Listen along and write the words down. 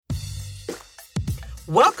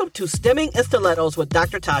Welcome to Stemming in Stilettos with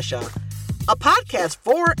Dr. Tasha, a podcast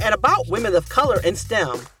for and about women of color in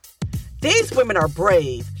STEM. These women are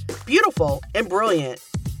brave, beautiful, and brilliant.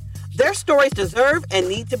 Their stories deserve and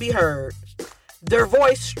need to be heard. Their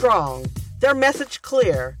voice strong, their message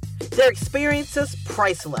clear, their experiences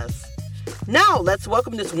priceless. Now let's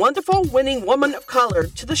welcome this wonderful winning woman of color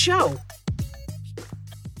to the show.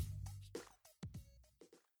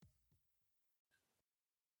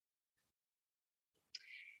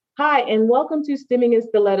 Hi, and welcome to Stemming in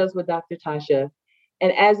Stilettos with Dr. Tasha.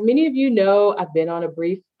 And as many of you know, I've been on a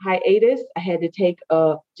brief hiatus. I had to take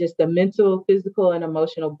just a mental, physical, and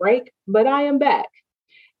emotional break, but I am back.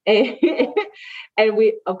 And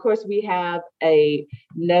we have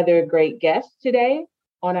another great guest today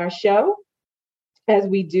on our show, as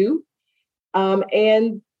we do.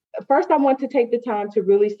 And first, I want to take the time to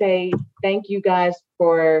really say thank you guys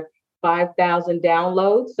for 5,000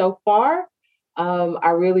 downloads so far. I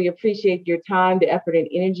really appreciate your time, the effort, and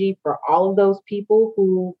energy for all of those people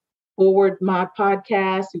who forward my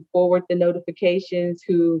podcast, who forward the notifications,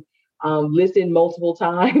 who listen multiple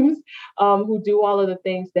times, who do all of the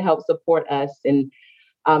things to help support us in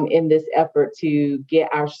this effort to get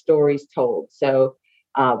our stories told. So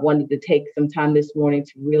wanted to take some time this morning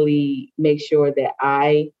to really make sure that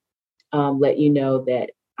I let you know that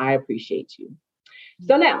I appreciate you.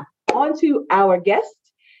 So now on to our guest.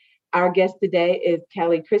 Our guest today is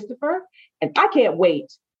Kelly Christopher, and I can't wait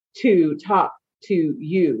to talk to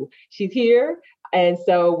you. She's here, and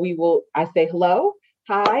so I say hello.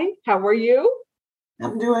 Hi, how are you?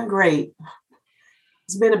 I'm doing great.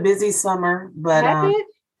 It's been a busy summer, but I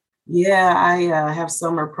have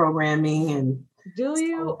summer programming and. Do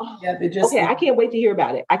you? Yeah, okay, I can't wait to hear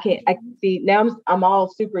about it. I see now. I'm all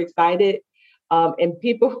super excited, and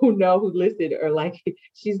people who listen are like,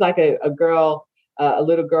 she's like a girl. A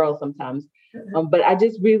little girl sometimes. But I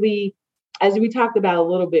just really, as we talked about a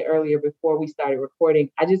little bit earlier before we started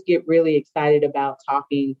recording, I just get really excited about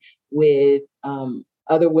talking with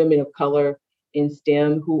other women of color in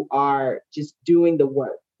STEM who are just doing the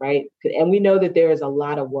work, right? And we know that there is a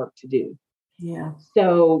lot of work to do. Yeah.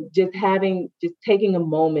 So just taking a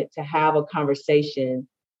moment to have a conversation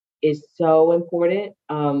is so important.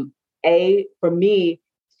 For me,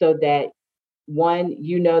 so that one,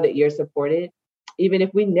 you know that you're supported. Even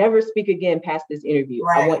if we never speak again past this interview,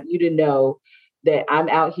 right. I want you to know that I'm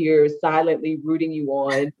out here silently rooting you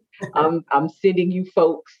on. I'm sending you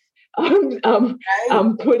folks.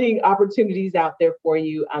 I'm putting opportunities out there for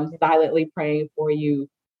you. I'm silently praying for you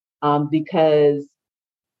because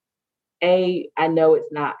I know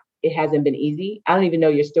it hasn't been easy. I don't even know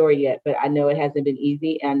your story yet, but I know it hasn't been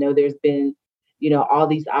easy. And I know there's been, all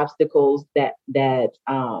these obstacles that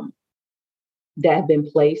have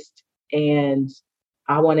been placed, and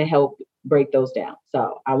I want to help break those down.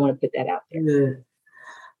 So I want to put that out there. Good.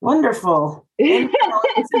 Wonderful. And,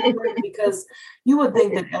 it's because you would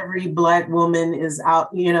think that every Black woman is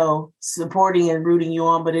out, supporting and rooting you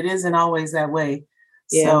on, but it isn't always that way.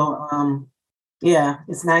 Yeah. So,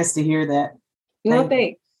 it's nice to hear that.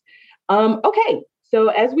 Thanks. Okay. So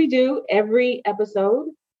as we do every episode,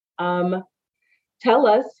 tell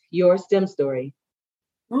us your STEM story.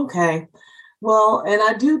 Okay. Well, and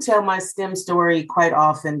I do tell my STEM story quite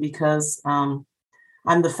often because I'm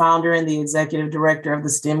the founder and the executive director of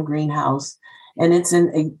the STEM Greenhouse. And it's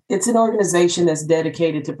an organization that's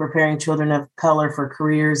dedicated to preparing children of color for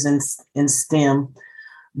careers in STEM.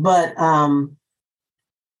 But I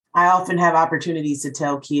often have opportunities to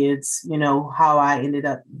tell kids, how I ended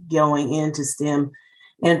up going into STEM.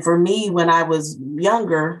 And for me, when I was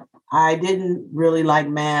younger, I didn't really like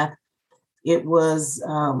math. It was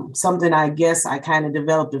something I guess I kind of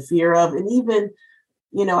developed a fear of. And even,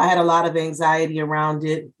 I had a lot of anxiety around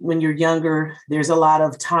it. When you're younger, there's a lot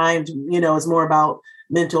of time, it's more about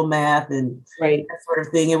mental math and that sort of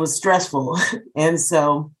thing. It was stressful. And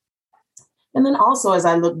then also, as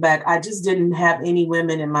I look back, I just didn't have any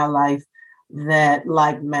women in my life that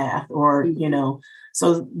liked math or,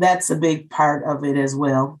 so that's a big part of it as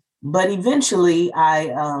well. But eventually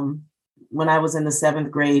when I was in the 7th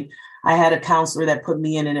grade, I had a counselor that put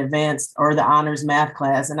me in an advanced or the honors math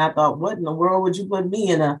class. And I thought, what in the world would you put me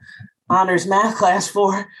in a honors math class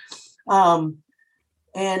for? And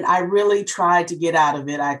I really tried to get out of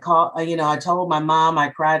it. I told my mom, I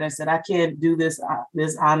cried. I said, I can't do this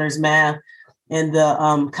honors math. And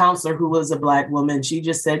the counselor, who was a Black woman, she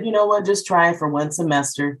just said, you know what, just try it for one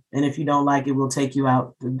semester. And if you don't like it, we'll take you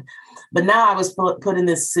out. But now I was put in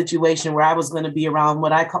this situation where I was going to be around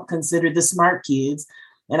what I considered the smart kids.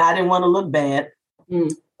 And I didn't want to look bad.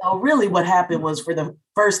 So really what happened was, for the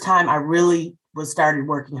first time, I really was started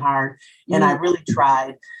working hard, and I really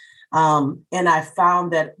tried. And I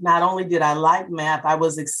found that not only did I like math, I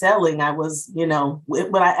was excelling. I was, when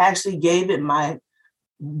I actually gave it my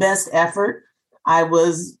best effort, I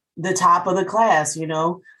was the top of the class,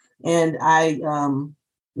 and I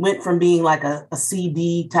went from being like a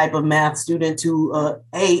CD type of math student to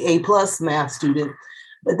A plus math student.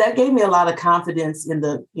 But that gave me a lot of confidence in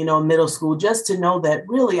the, middle school, just to know that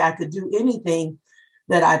really I could do anything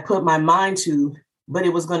that I put my mind to, but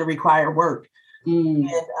it was going to require work. And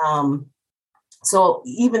so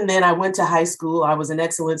even then I went to high school. I was an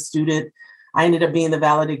excellent student. I ended up being the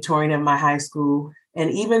valedictorian of my high school.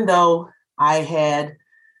 And even though I had,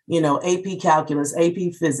 AP calculus,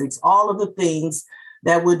 AP physics, all of the things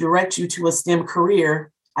that would direct you to a STEM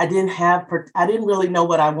career, I didn't really know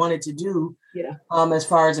what I wanted to do as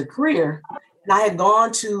far as a career. And I had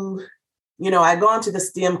gone to, the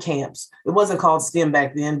STEM camps. It wasn't called STEM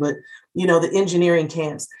back then, but, the engineering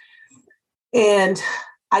camps. And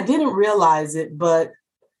I didn't realize it, but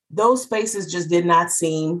those spaces just did not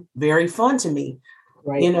seem very fun to me.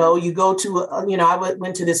 Right. You go to, I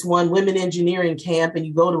went to this one women engineering camp, and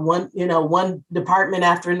you go to one department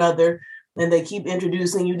after another, and they keep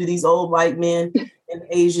introducing you to these old white men and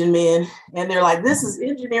Asian men. And they're like,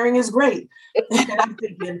 engineering is great. And I'm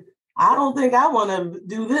thinking, I don't think I want to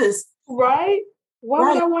do this. Right.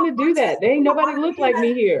 Why would I want to do that? There ain't nobody look like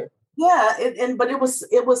me here. Yeah. But it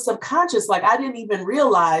was subconscious. Like, I didn't even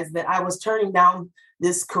realize that I was turning down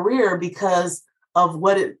this career because of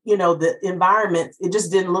what the environment, it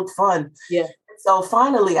just didn't look fun. Yeah. So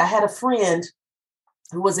finally I had a friend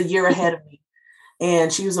who was a year ahead of me,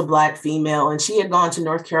 and she was a Black female, and she had gone to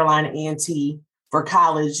North Carolina A&T for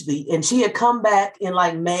college. And she had come back in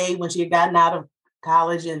like May when she had gotten out of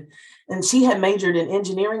college, and she had majored in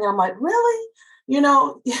engineering. And I'm like, really?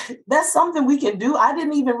 That's something we can do. I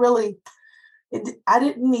didn't even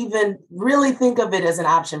really think of it as an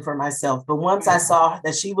option for myself. But once I saw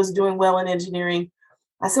that she was doing well in engineering,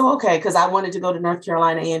 I said, okay, because I wanted to go to North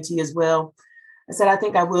Carolina A&T as well. I said, I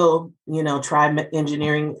think I will, try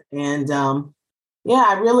engineering. And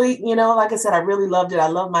I really, like I said, I really loved it. I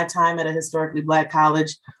loved my time at a historically Black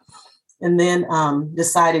college. And then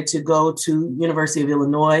decided to go to University of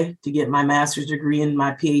Illinois to get my master's degree and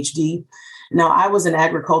my PhD. Now, I was an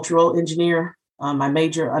agricultural engineer. My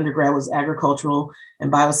major undergrad was agricultural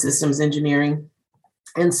and biosystems engineering.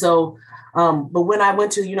 And so, but when I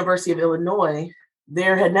went to the University of Illinois,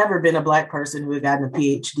 there had never been a Black person who had gotten a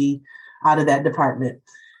PhD out of that department.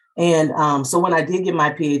 And so when I did get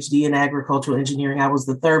my PhD in agricultural engineering, I was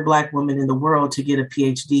the third Black woman in the world to get a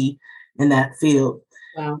PhD in that field.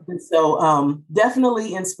 Wow. And so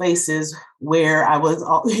definitely in spaces where I was,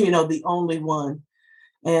 the only one.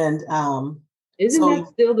 And isn't that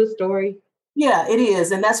still the story? Yeah, it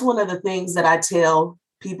is. And that's one of the things that I tell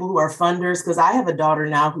people who are funders, because I have a daughter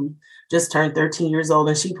now who just turned 13 years old,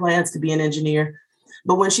 and she plans to be an engineer.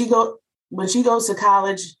 But when she goes to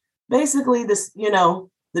college, basically the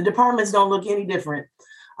departments don't look any different.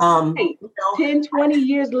 10, 20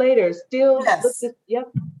 years later, still. Yes.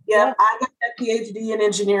 Yep. Yeah, I got that PhD in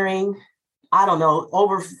engineering, I don't know,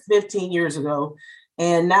 over 15 years ago.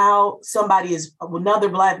 And now another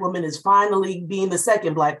Black woman is finally being the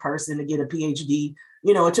second Black person to get a PhD.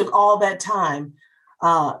 It took all that time.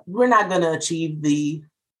 We're not going to achieve the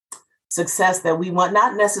success that we want,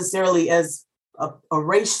 not necessarily as a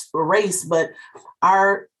race, but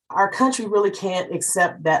our country really can't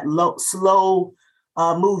accept that slow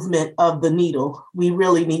movement of the needle. We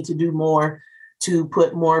really need to do more to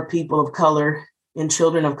put more people of color and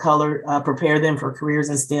children of color, prepare them for careers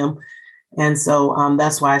in STEM. And so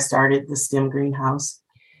that's why I started the STEM Greenhouse.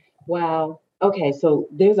 Wow. Okay. So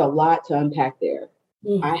there's a lot to unpack there.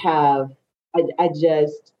 Mm-hmm.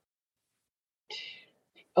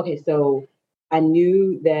 So I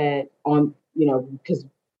knew that because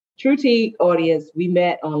True Tea audience, we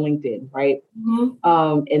met on LinkedIn, right?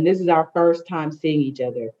 Mm-hmm. And this is our first time seeing each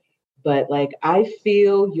other. But like, I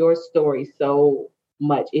feel your story so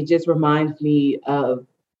much. It just reminds me of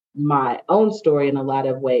my own story in a lot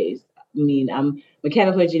of ways. I mean, I'm a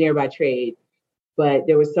mechanical engineer by trade, but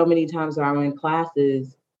there were so many times where I went in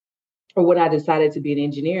classes, or when I decided to be an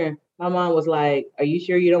engineer, my mom was like, "Are you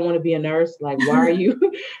sure you don't want to be a nurse? Like, why are you?"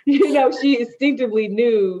 She instinctively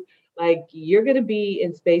knew, like, you're going to be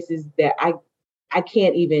in spaces that I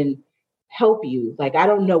can't even help you. Like, I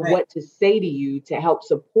don't know what to say to you to help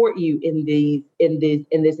support you in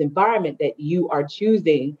this environment that you are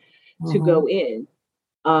choosing to go in.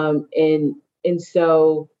 And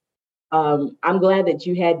so I'm glad that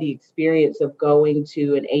you had the experience of going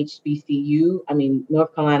to an HBCU. I mean,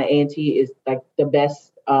 North Carolina A&T is like the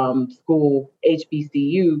best school,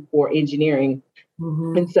 HBCU, for engineering.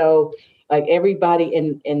 Mm-hmm. And so like everybody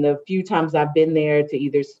in the few times I've been there to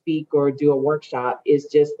either speak or do a workshop is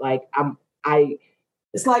just like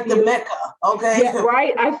it's like the Mecca, okay? Yeah,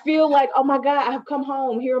 right. I feel like, oh my God, I've come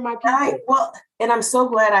home. Here are my people. Right. Well, and I'm so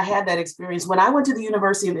glad I had that experience. When I went to the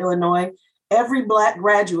University of Illinois, every Black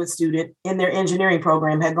graduate student in their engineering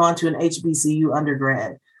program had gone to an HBCU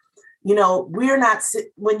undergrad. You know, we're not,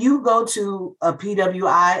 when you go to a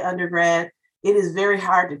PWI undergrad, it is very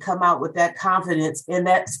hard to come out with that confidence and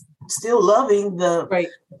that's still loving the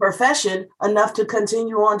profession enough to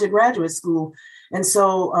continue on to graduate school. And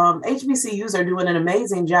so HBCUs are doing an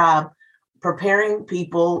amazing job preparing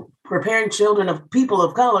children of people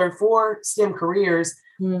of color for STEM careers.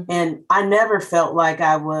 Mm-hmm. And I never felt like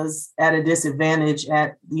I was at a disadvantage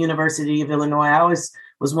at the University of Illinois. I always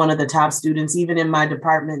was one of the top students, even in my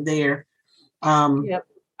department there. Yep.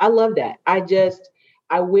 I love that.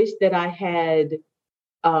 I wish that I had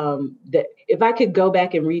that if I could go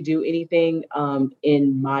back and redo anything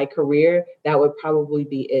in my career, that would probably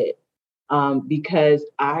be it. Because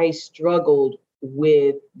I struggled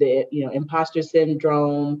with the, imposter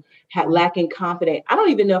syndrome, lacking confidence. I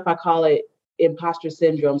don't even know if I call it imposter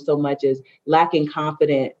syndrome so much as lacking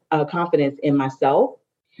confidence in myself.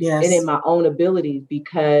 Yes. And in my own abilities,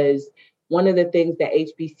 because one of the things that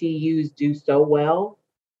HBCUs do so well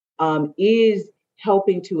is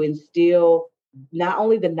helping to instill not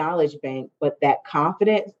only the knowledge bank, but that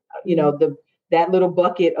confidence, that little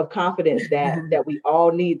bucket of confidence that we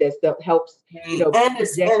all need that stuff helps. And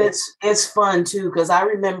it's fun too, because I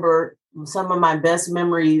remember some of my best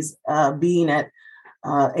memories being at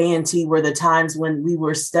A&T were the times when we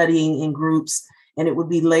were studying in groups and it would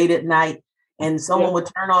be late at night and someone would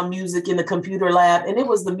turn on music in the computer lab and it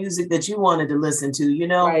was the music that you wanted to listen to,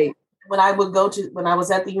 Right. When I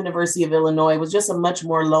was at the University of Illinois, it was just a much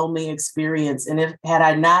more lonely experience. And had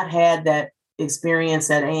I not had that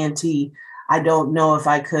experience at A&T, I don't know if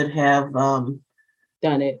I could have done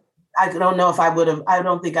it. I don't know if I would have. I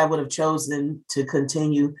don't think I would have chosen to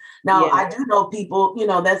continue. Now, I do know people,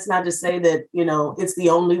 that's not to say that, it's the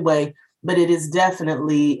only way, but it is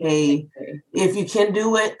definitely if you can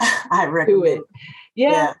do it, I recommend it.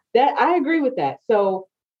 Yeah, that I agree with that. So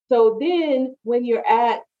then when you're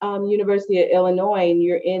at University of Illinois and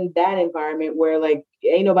you're in that environment where like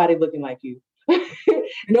ain't nobody looking like you,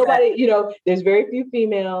 nobody, there's very few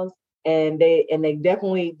females. And they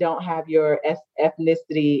definitely don't have your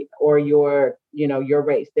ethnicity or your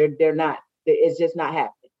race. They're not. It's just not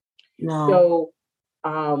happening. No.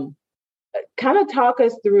 So, kind of talk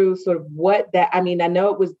us through sort of what that. I mean, I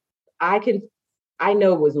know it was. I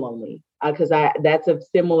know it was lonely because that's a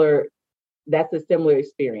similar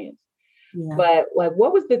experience. Yeah. But like,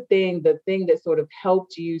 what was the thing that sort of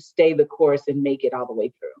helped you stay the course and make it all the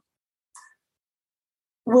way through?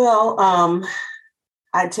 Well,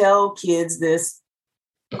 I tell kids this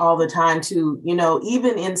all the time too,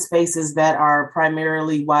 even in spaces that are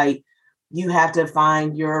primarily white, you have to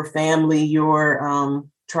find your family, your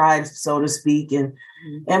tribe, so to speak.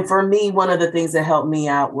 And for me, one of the things that helped me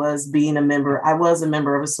out was being a member. I was a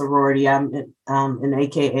member of a sorority. I'm an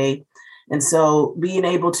AKA. And so being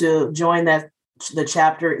able to join the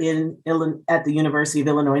chapter at the University of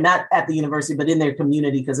Illinois, not at the university, but in their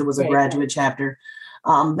community, because it was a graduate chapter,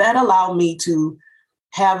 that allowed me to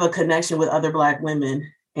have a connection with other Black women.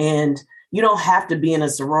 And you don't have to be in a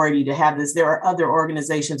sorority to have this. There are other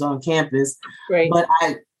organizations on campus, but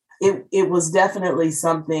it was definitely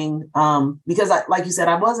something because like you said,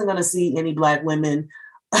 I wasn't going to see any Black women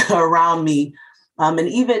around me. And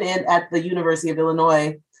even at the University of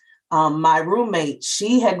Illinois, my roommate,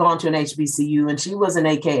 she had gone to an HBCU and she was an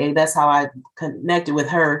AKA. That's how I connected with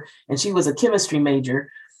her. And she was a chemistry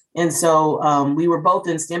major. And so we were both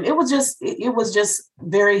in STEM. It was just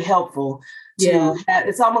very helpful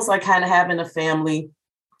it's almost like kind of having a family,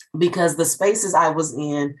 because the spaces I was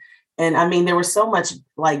in, and I mean, there was so much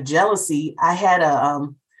like jealousy. I had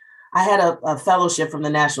a fellowship from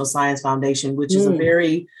the National Science Foundation, which is a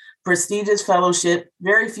very prestigious fellowship.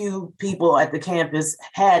 Very few people at the campus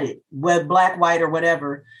had it, whether Black, white, or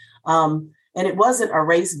whatever. And it wasn't a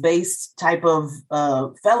race-based type of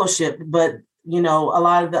fellowship, but a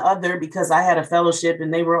lot of the other, because I had a fellowship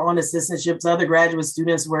and they were on assistantships, other graduate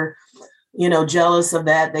students were, jealous of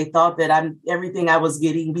that. They thought that everything I was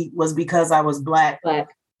getting was because I was Black.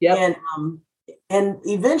 Yep. And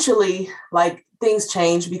eventually, like, things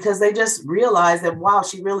changed because they just realized that, wow,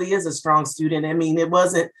 she really is a strong student. I mean, it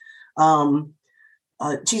wasn't,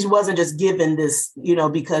 she wasn't just given this,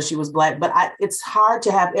 because she was Black, but it's hard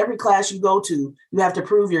to have every class you go to, you have to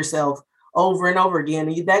prove yourself over and over again.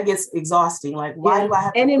 And that gets exhausting. Like, why do I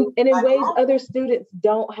have to? And in ways other students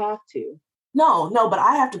don't have to. No, but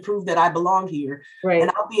I have to prove that I belong here. Right.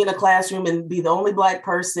 And I'll be in a classroom and be the only Black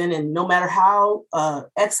person. And no matter how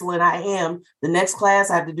excellent I am, the next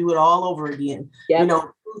class, I have to do it all over again. Yep.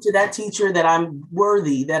 Prove to that teacher that I'm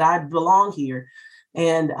worthy, that I belong here.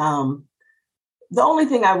 And the only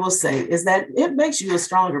thing I will say is that it makes you a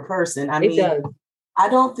stronger person. It does. I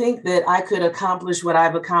don't think that I could accomplish what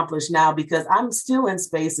I've accomplished now, because I'm still in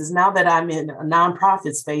spaces now that I'm in a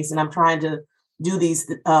nonprofit space and I'm trying to do these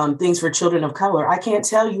things for children of color. I can't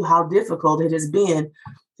tell you how difficult it has been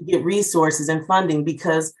to get resources and funding,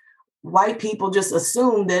 because white people just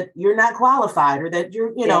assume that you're not qualified, or that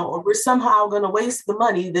you're, or we're somehow going to waste the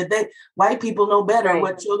money, that white people know better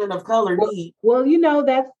what children of color need. Well,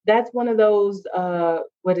 that's one of those, I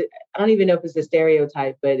don't even know if it's a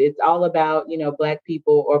stereotype, but it's all about, Black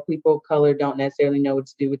people or people of color don't necessarily know what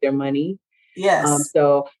to do with their money. Yes.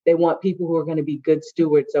 So they want people who are going to be good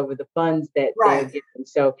stewards over the funds that they're given.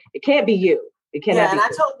 So it can't be you. It cannot be. And I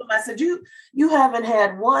told them, I said, you haven't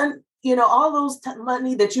had one, all those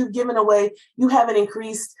money that you've given away, you haven't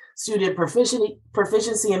increased student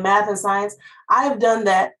proficiency in math and science. I have done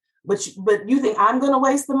that, but you think I'm going to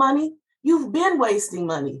waste the money? You've been wasting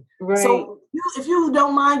money. Right. So if you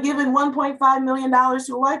don't mind giving $1.5 million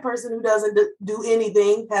to a white person who doesn't do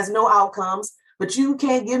anything, has no outcomes, but you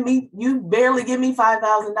barely give me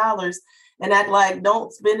 $5,000 and act like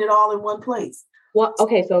don't spend it all in one place. Well,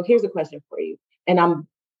 okay. So here's a question for you. And I'm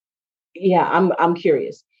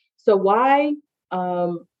curious. So why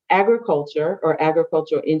agriculture or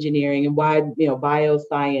agricultural engineering, and why,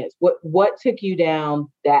 bioscience? What took you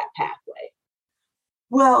down that pathway?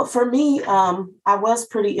 Well, for me, I was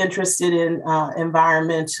pretty interested in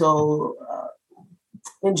environmental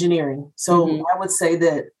engineering. So I would say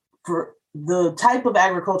that for the type of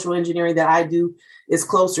agricultural engineering that I do is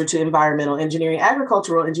closer to environmental engineering.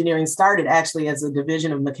 Agricultural engineering started actually as a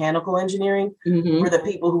division of mechanical engineering, where the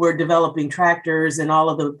people who were developing tractors and all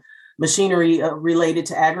of the machinery related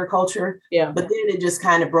to agriculture. Yeah. But then it just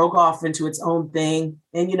kind of broke off into its own thing.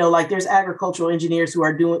 And, like there's agricultural engineers who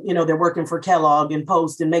are doing, they're working for Kellogg and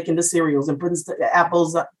Post and making the cereals and putting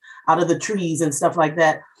apples out of the trees and stuff like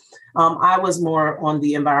that. I was more on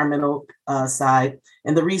the environmental side.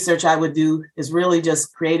 And the research I would do is really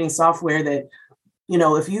just creating software that,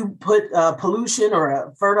 if you put pollution or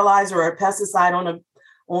a fertilizer or a pesticide on a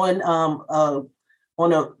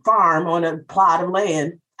farm, on a plot of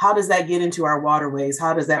land, how does that get into our waterways?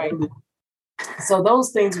 How does that pollute? So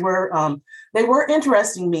those things were, they were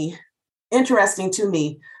interesting to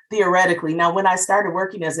me theoretically. Now, when I started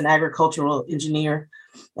working as an agricultural engineer,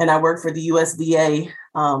 and I worked for the USDA,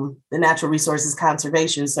 the Natural Resources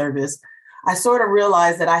Conservation Service, I sort of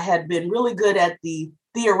realized that I had been really good at the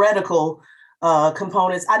theoretical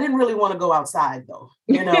components. I didn't really want to go outside, though,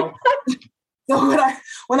 So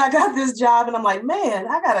when I got this job, and I'm like, man,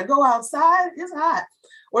 I got to go outside. It's hot.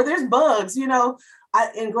 Or there's bugs,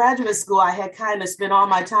 in graduate school, I had kind of spent all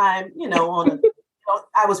my time,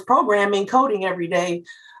 I was programming, coding every day.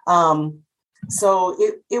 So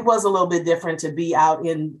it was a little bit different to be out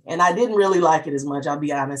in, and I didn't really like it as much. I'll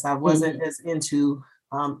be honest. I wasn't as into,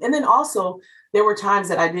 and then also there were times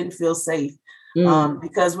that I didn't feel safe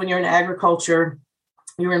because when you're in agriculture,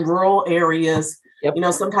 you're in rural areas,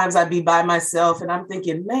 sometimes I'd be by myself and I'm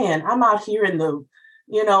thinking, man, I'm out here in the,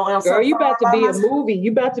 girl, you about to be a movie.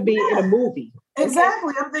 You about to be in a movie.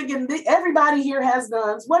 Exactly. I'm thinking everybody here has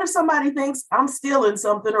guns. What if somebody thinks I'm stealing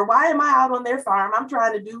something, or why am I out on their farm? I'm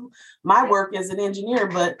trying to do my work as an engineer.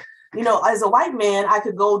 But, as a white man, I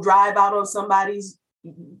could go drive out on somebody's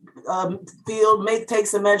field, take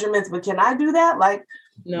some measurements. But can I do that? Like,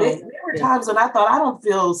 no. There were times when I thought I don't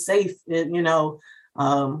feel safe,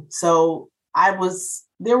 so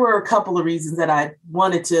there were a couple of reasons that I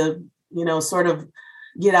wanted to, sort of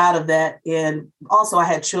get out of that. And also I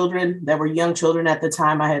had children that were young children at the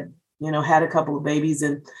time. I had, had a couple of babies,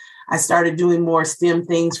 and I started doing more STEM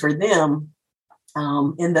things for them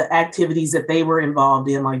in the activities that they were involved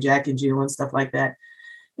in, like Jack and Jill and stuff like that.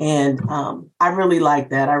 And I really liked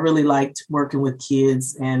that. I really liked working with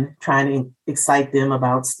kids and trying to excite them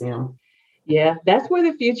about STEM. Yeah, that's where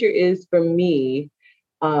the future is for me.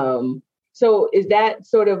 So is that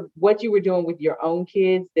sort of what you were doing with your own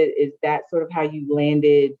kids? Is that sort of how you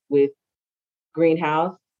landed with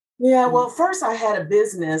Greenhouse? Yeah, well, first I had a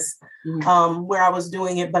business where I was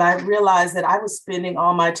doing it, but I realized that I was spending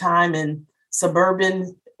all my time in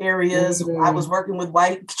suburban areas. I was working with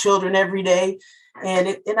white children every day.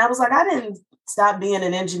 And I was like, I didn't stop being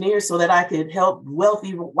an engineer so that I could help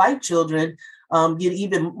wealthy white children get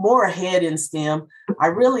even more ahead in STEM. I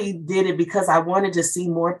really did it because I wanted to see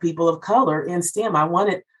more people of color in STEM. I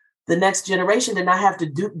wanted the next generation to not have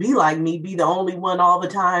to be like me, be the only one all the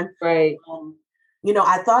time. Right.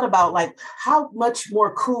 I thought about like how much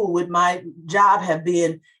more cool would my job have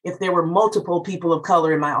been if there were multiple people of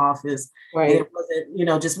color in my office. Right. And it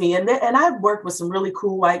wasn't, just me. And I've worked with some really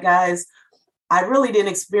cool white guys. I really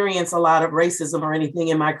didn't experience a lot of racism or anything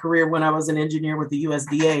in my career when I was an engineer with the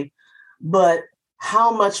USDA. But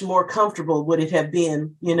how much more comfortable would it have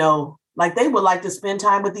been, like they would like to spend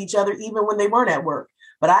time with each other even when they weren't at work.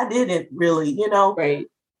 But I didn't really, Right.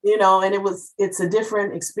 And it's a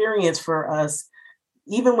different experience for us.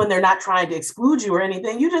 Even when they're not trying to exclude you or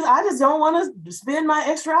anything, I just don't want to spend my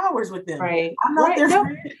extra hours with them. Right. I'm not their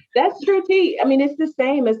friend. That's true, T. I mean, it's the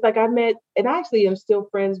same. It's like I met, and actually I'm still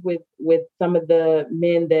friends with some of the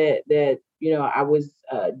men that I was,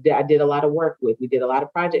 I did a lot of work with. We did a lot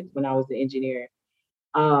of projects when I was an engineer.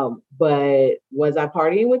 But was I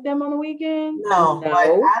partying with them on the weekend? No. Like,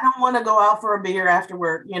 I don't want to go out for a beer after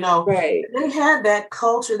work, Right. They had that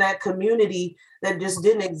culture, that community that just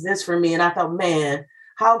didn't exist for me. And I thought, man,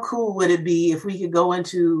 how cool would it be if we could go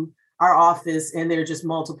into our office and there are just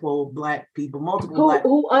multiple Black people,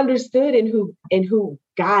 who understood and who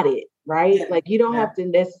got it, right? Yeah. Like you don't have to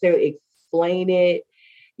necessarily explain it.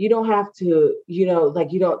 You don't have to,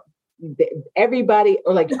 everybody,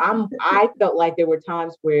 or like I felt like there were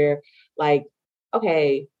times where like,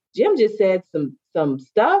 okay, Jim just said some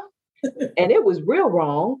stuff and it was real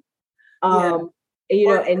wrong. And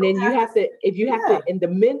then you have to, in the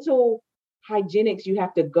mental hygienics you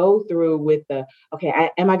have to go through with am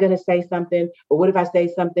I going to say something, or what if I say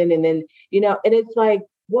something? And then, and it's like,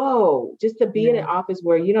 whoa, just to be in an office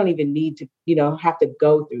where you don't even need to, have to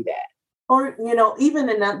go through that. Or, even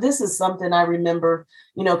in that, this is something I remember,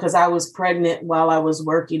 because I was pregnant while I was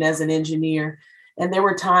working as an engineer. And there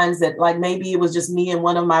were times that like, maybe it was just me and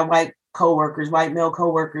one of my white male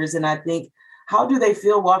coworkers. And I think, how do they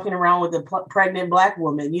feel walking around with a pregnant Black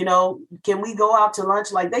woman? Can we go out to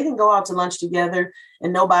lunch? Like they can go out to lunch together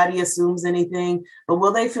and nobody assumes anything, but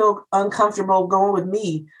will they feel uncomfortable going with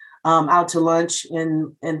me out to lunch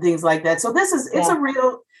and things like that? So this is,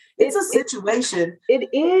 it's a situation. It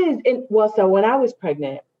is. And so when I was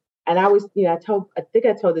pregnant and I was, I think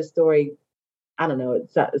I told this story, I don't know,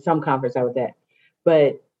 some conference I was at,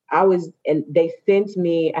 but and they sent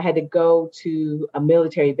me, I had to go to a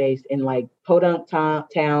military base in like Podunk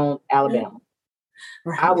Town, Alabama.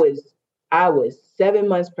 Right. I was 7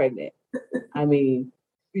 months pregnant. I mean,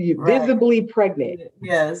 visibly pregnant.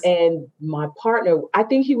 Yes. And my partner, I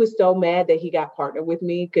think he was so mad that he got partnered with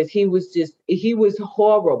me because he was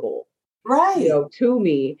horrible. Right. To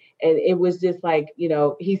me. And it was just like,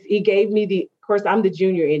 he gave me of course, I'm the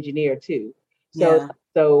junior engineer too.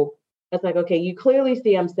 So it's like, okay, you clearly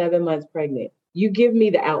see I'm 7 months pregnant. You give me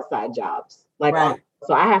the outside jobs. Like,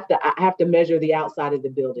 so I have to measure the outside of the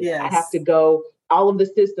building. Yes. I have to go, all of the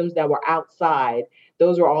systems that were outside,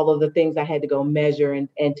 those were all of the things I had to go measure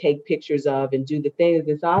and take pictures of and do the things.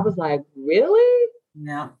 And so I was like, really?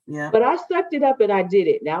 Yeah. But I sucked it up and I did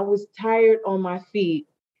it. And I was tired on my feet.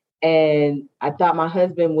 And I thought my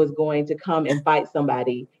husband was going to come and fight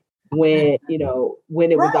somebody when it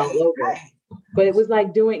was all over. Right. But it was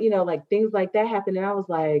like doing, like things like that happened. And I was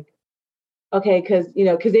like, okay, because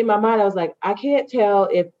in my mind, I was like, I can't tell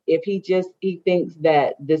if he thinks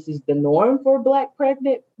that this is the norm for Black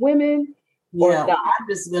pregnant women. Yeah, I'm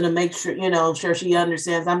just going to make sure, she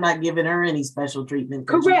understands I'm not giving her any special treatment.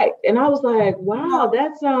 Correct. And I was like, wow,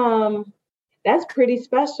 that's pretty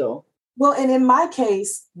special. Well, and in my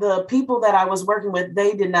case, the people that I was working with,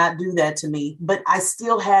 they did not do that to me, but I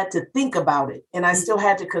still had to think about it and I still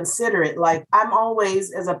had to consider it. Like I'm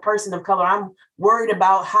always, as a person of color, I'm worried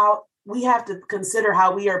about how we have to consider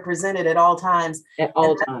how we are presented at all times. At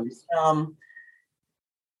all times.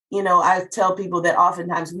 I tell people that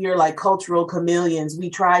oftentimes we are like cultural chameleons. We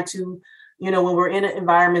try to, when we're in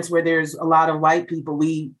environments where there's a lot of white people,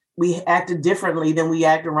 we acted differently than we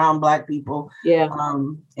act around Black people. Yeah.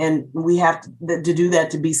 And we have to do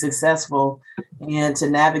that to be successful and to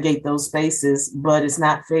navigate those spaces, but it's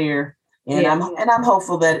not fair. And I'm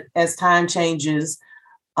hopeful that as time changes,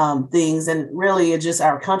 things, and really it's just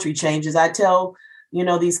our country changes. I tell,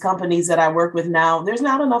 these companies that I work with now, there's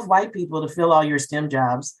not enough white people to fill all your STEM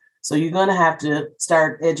jobs. So you're going to have to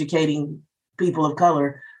start educating people of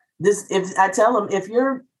color. If I tell them, if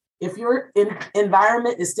your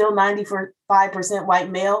environment is still 95%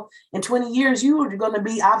 white male, in 20 years, you are going to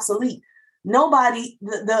be obsolete. Nobody,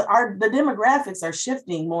 the demographics are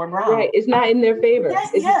shifting more brown. Right. It's not in their favor.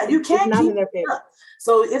 You can't keep in their favor.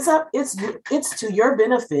 So it's to your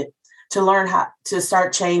benefit to learn how to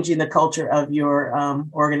start changing the culture of your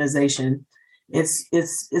organization.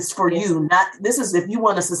 It's for you. Not this is if you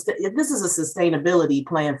want to sustain. If this is a sustainability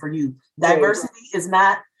plan for you. Diversity is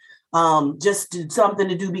not just something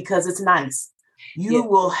to do because it's nice. You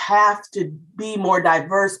will have to be more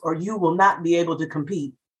diverse, or you will not be able to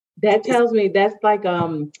compete. That tells me that's like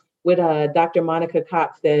what Dr. Monica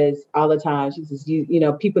Cox says all the time. She says, you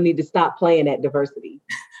know, people need to stop playing at diversity.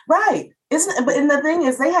 Right. And the thing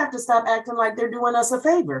is, they have to stop acting like they're doing us a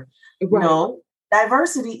favor. Right. No,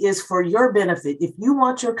 diversity is for your benefit. If you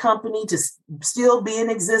want your company to still be in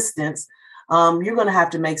existence, you're going to have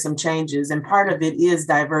to make some changes. And part of it is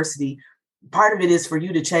diversity. Part of it is for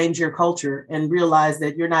you to change your culture and realize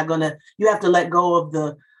that you have to let go of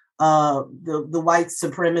the white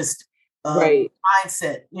supremacist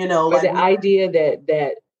mindset, you know, or like the idea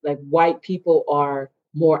that like white people are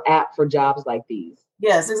more apt for jobs like these.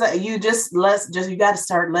 Yes, exactly. You got to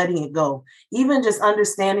start letting it go. Even just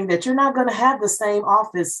understanding that you're not going to have the same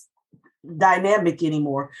office dynamic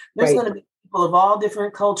anymore. There's going to be people of all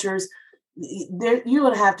different cultures. You're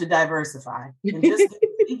going to have to diversify and just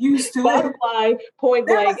get used to Bottom line, point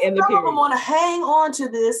blank, and the period. Some of them want to hang on to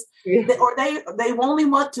this, or they only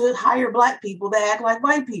want to hire Black people that act like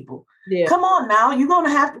white people. Yeah. Come on now,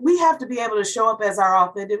 we have to be able to show up as our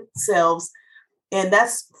authentic selves, and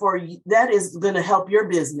that is going to help your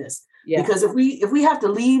business. Yeah. Because if we have to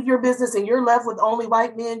leave your business and you're left with only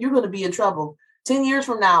white men, you're going to be in trouble. 10 years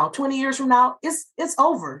from now, 20 years from now, it's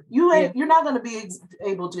over. You're not going to be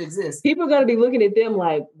able to exist. People are going to be looking at them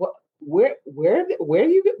like, what? Where are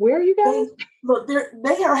you guys?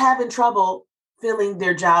 They are having trouble filling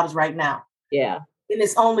their jobs right now. Yeah. And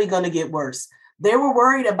it's only going to get worse. They were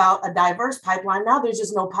worried about a diverse pipeline. Now there's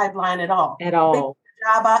just no pipeline at all.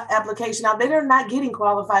 Job application out. They're not getting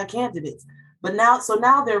qualified candidates. But now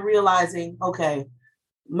they're realizing, okay,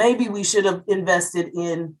 maybe we should have invested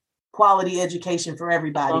in quality education for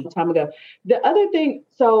everybody. A long time ago. The other thing,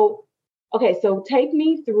 so take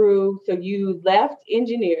me through, so you left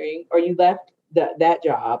engineering, or you left that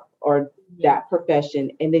job or that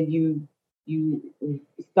profession, and then you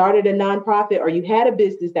started a nonprofit, or you had a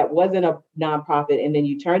business that wasn't a nonprofit, and then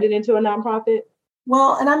you turned it into a nonprofit?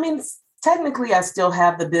 Well, and I mean, technically I still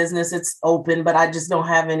have the business. It's open, but I just don't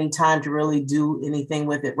have any time to really do anything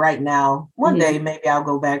with it right now. One day, maybe I'll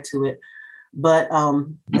go back to it. But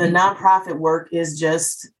the nonprofit work is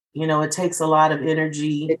just, it takes a lot of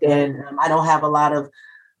energy, and I don't have a lot of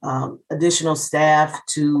additional staff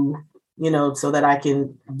to, so that I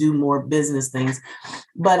can do more business things.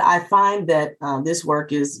 But I find that this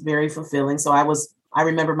work is very fulfilling. So I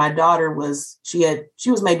remember my daughter she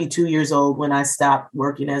was maybe 2 years old when I stopped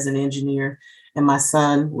working as an engineer, and my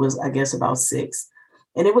son was, I guess, about 6.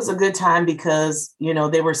 And it was a good time because,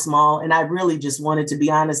 they were small, and I really just wanted, to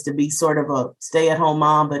be honest, to be sort of a stay-at-home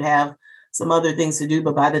mom, but have some other things to do.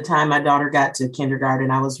 But by the time my daughter got to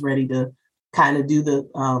kindergarten, I was ready to kind of do the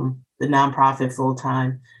nonprofit full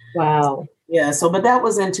time. Wow. But that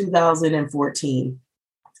was in 2014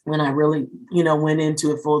 when I really, went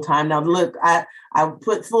into it full time. Now, look, I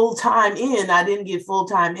put full time in. I didn't get full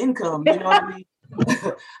time income. You know what I mean?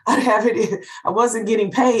 I wasn't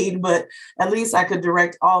getting paid, but at least I could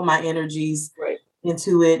direct all my energies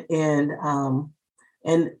into it. And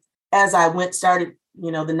as I started, the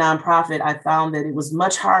nonprofit, I found that it was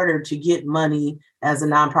much harder to get money as a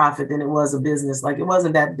nonprofit than it was a business. Like, it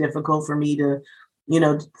wasn't that difficult for me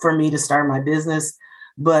to start my business,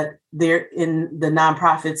 but they're in the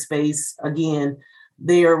nonprofit space. Again,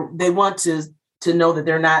 they want to know that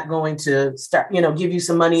they're not going to start, give you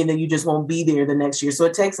some money and then you just won't be there the next year. So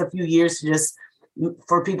it takes a few years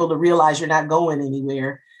for people to realize you're not going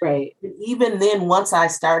anywhere. Right. Even then, once I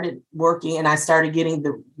started working and I started getting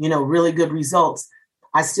the, really good results,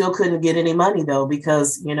 I still couldn't get any money though,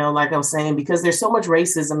 because, like I was saying, because there's so much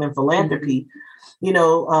racism in philanthropy,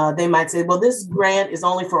 they might say, well, this grant is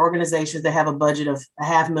only for organizations that have a budget of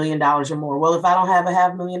 $500,000 or more. Well, if I don't have a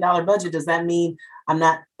 $500,000 budget, does that mean I'm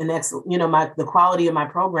not an excellent, the quality of my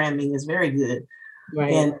programming is very good.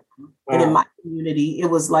 Right. And in my community, it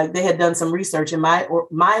was like they had done some research, and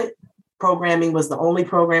my programming was the only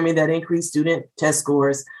programming that increased student test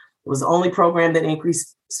scores. It was the only program that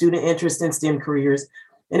increased student interest in STEM careers.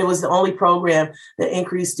 And it was the only program that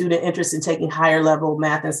increased student interest in taking higher level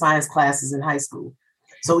math and science classes in high school.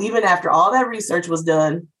 So even after all that research was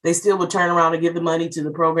done, they still would turn around and give the money to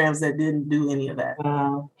the programs that didn't do any of that.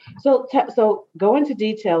 Wow. So go into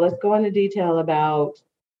detail. Let's go into detail about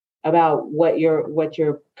what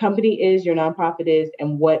your company is, your nonprofit is,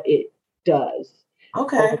 and what it does.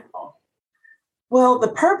 Okay. Well, the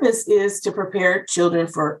purpose is to prepare children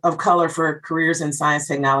of color for careers in science,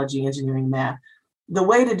 technology, engineering, math. The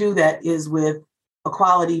way to do that is with a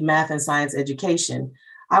quality math and science education.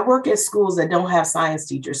 I work at schools that don't have science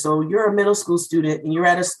teachers. So you're a middle school student and you're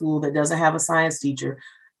at a school that doesn't have a science teacher.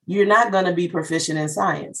 You're not going to be proficient in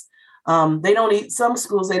science. Some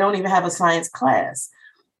schools, they don't even have a science class.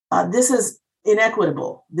 This is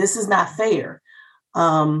inequitable. This is not fair.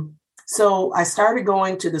 So I started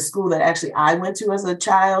going to the school that actually I went to as a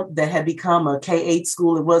child that had become a K-8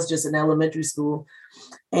 school. It was just an elementary school.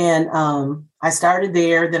 And I started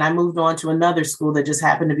there. Then I moved on to another school that just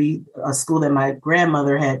happened to be a school that my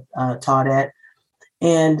grandmother had taught at.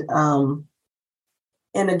 And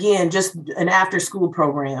again, just an after school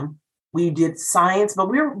program. We did science, but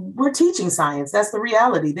we're teaching science. That's the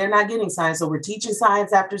reality. They're not getting science. So we're teaching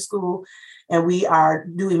science after school, and we are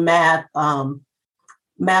doing math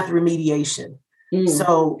remediation.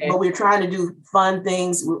 So, but we're trying to do fun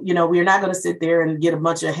things. You know, we're not going to sit there and get a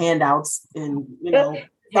bunch of handouts and, you know,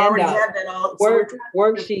 already have that all.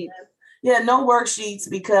 Worksheets. Yeah, no worksheets,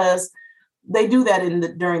 because they do that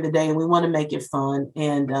during the day, and we want to make it fun.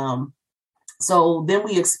 And so then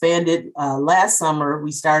we expanded. Last summer,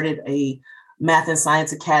 we started a math and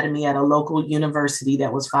science academy at a local university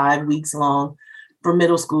that was 5 weeks long for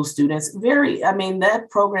middle school students. That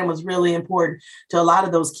program was really important to a lot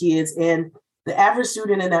of those kids. And the average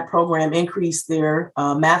student in that program increased their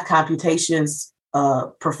math computations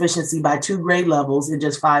proficiency by 2 grade levels in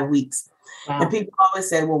just 5 weeks. Wow. And people always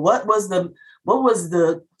say, well, what was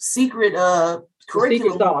the secret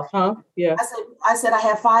curriculum? Secret sauce, huh? Yeah. I said, I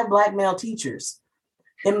have 5 Black male teachers.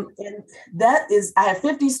 And that is, I have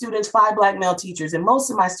 50 students, 5 Black male teachers. And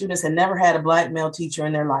most of my students had never had a Black male teacher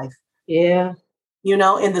in their life. Yeah. You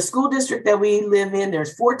know, in the school district that we live in,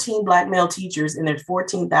 there's 14 Black male teachers and there's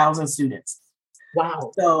 14,000 students.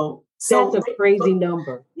 Wow. So that's a crazy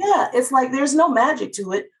number. Yeah. It's like, there's no magic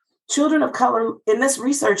to it. Children of color, and this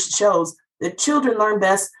research shows that children learn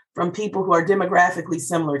best from people who are demographically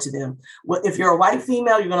similar to them. If you're a white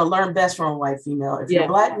female, you're going to learn best from a white female. If you're a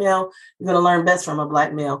Black male, you're going to learn best from a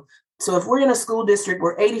Black male. So if we're in a school district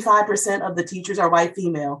where 85% of the teachers are white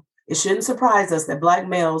female, it shouldn't surprise us that Black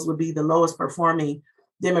males would be the lowest performing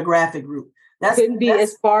demographic group. Couldn't be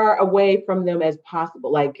as far away from them as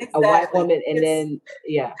possible, like exactly. A white woman, and then.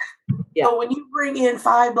 So when you bring in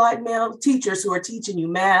 5 Black male teachers who are teaching you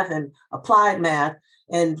math and applied math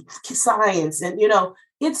and science, and, you know,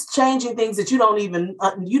 it's changing things that you don't even,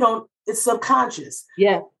 it's subconscious.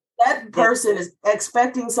 Yeah. That person is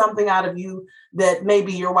expecting something out of you that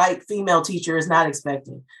maybe your white female teacher is not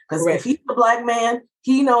expecting. Because if he's a Black man,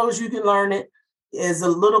 he knows you can learn it as a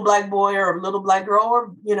little Black boy or a little Black girl,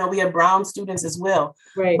 or, you know, we have brown students as well.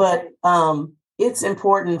 Right. But it's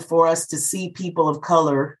important for us to see people of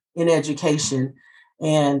color in education.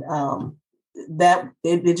 And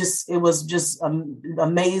it was just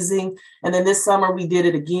amazing. And then this summer we did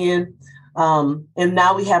it again. And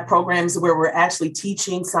now we have programs where we're actually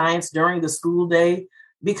teaching science during the school day,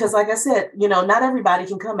 because like I said, you know, not everybody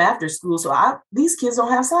can come after school. So these kids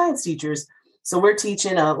don't have science teachers. So we're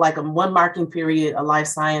teaching a 1 marking period, a life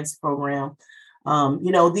science program.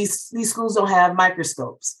 You know, these schools don't have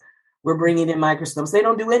microscopes. We're bringing in microscopes. They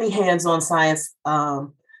don't do any hands-on science.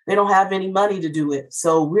 They don't have any money to do it.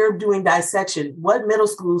 So we're doing dissection. What middle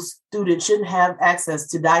school student shouldn't have access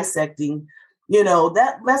to dissecting? You know,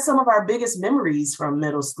 that's some of our biggest memories from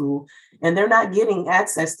middle school, and they're not getting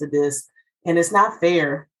access to this, and it's not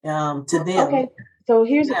fair to them. Okay, so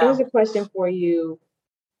here's a question for you,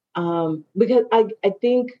 because I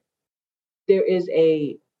think there is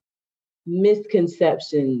a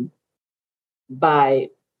misconception by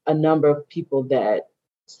a number of people that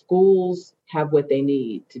schools have what they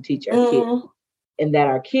need to teach our kids, and that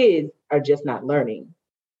our kids are just not learning.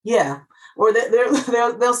 Yeah. Or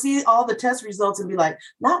they'll see all the test results and be like,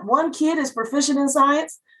 not one kid is proficient in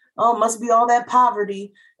science. Oh, must be all that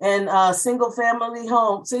poverty and single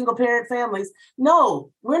parent families.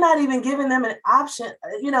 No, we're not even giving them an option.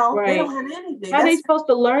 You know, They don't have anything. How are they supposed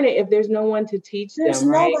to learn it if there's no one to teach them? There's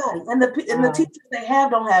nobody. And the teachers they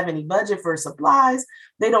have don't have any budget for supplies.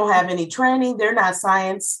 They don't have any training. They're not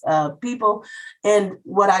science people. And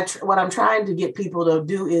what I'm trying to get people to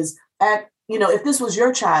do is act. You know, if this was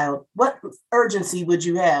your child, what urgency would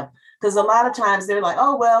you have? Because a lot of times they're like,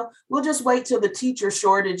 oh, well, we'll just wait till the teacher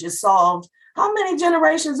shortage is solved. How many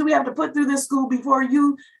generations do we have to put through this school before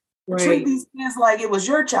you treat these kids like it was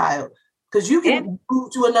your child? Because you can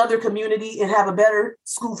move to another community and have a better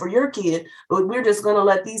school for your kid, but we're just going to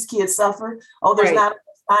let these kids suffer. Oh, there's not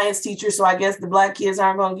a science teacher, so I guess the Black kids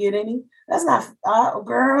aren't going to get any. That's not,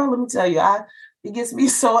 girl, let me tell you, it gets me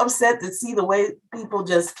so upset to see the way people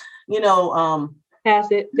just,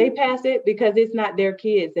 pass it. They pass it because it's not their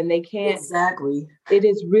kids and they can't. Exactly. It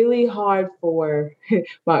is really hard for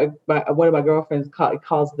one of my girlfriends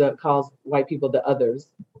calls white people the others.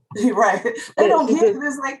 Right. They don't get it.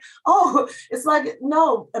 It's like,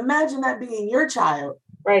 no, imagine that being your child.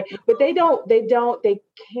 Right. But they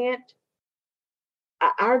can't.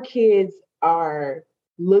 Our kids are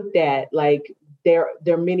looked at like they're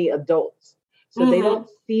mini adults. So they don't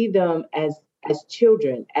see them as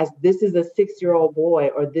children, as this is a 6-year-old boy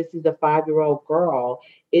or this is a 5-year-old girl.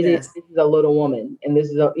 This is a little woman, and this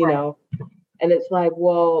is and it's like,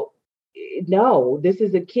 well, no, this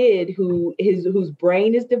is a kid whose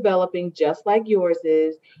brain is developing just like yours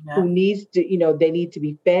is, who needs to, they need to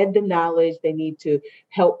be fed the knowledge, they need to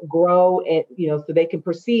help grow and, so they can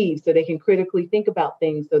perceive, so they can critically think about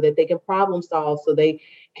things, so that they can problem solve, so they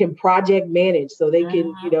can project manage, so they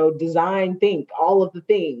can, design, think, all of the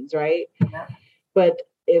things, right? Yeah. But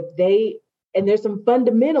and there's some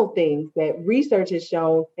fundamental things that research has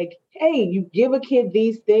shown, like, hey, you give a kid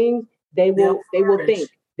these things, they will think.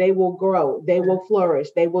 They will grow. They will flourish.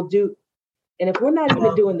 They will do. And if we're not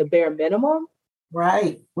even doing the bare minimum.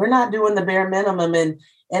 Right. We're not doing the bare minimum.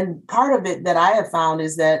 And part of it that I have found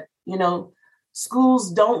is that,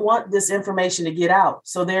 schools don't want this information to get out.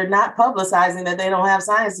 So they're not publicizing that they don't have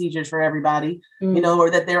science teachers for everybody, or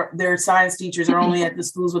that their science teachers are only at the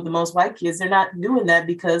schools with the most white kids. They're not doing that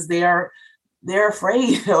because they're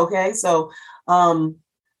afraid. Okay. So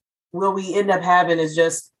what we end up having is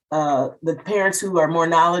just the parents who are more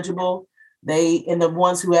knowledgeable, and the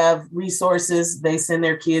ones who have resources, they send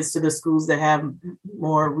their kids to the schools that have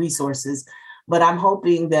more resources. But I'm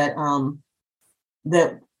hoping that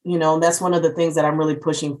that's one of the things that I'm really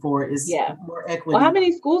pushing for is more equity. Well, how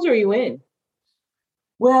many schools are you in?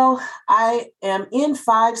 Well, I am in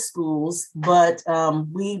 5 schools, but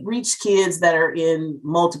we reach kids that are in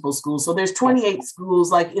multiple schools. So there's 28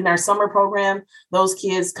 schools, like in our summer program, those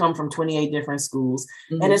kids come from 28 different schools.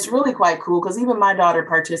 Mm-hmm. And it's really quite cool because even my daughter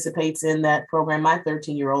participates in that program, my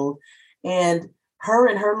 13-year-old, and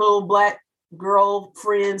her little Black girl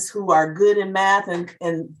friends who are good in math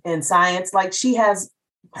and science, like she has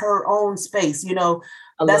her own space,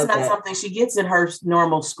 that's not something she gets in her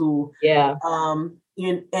normal school. Yeah.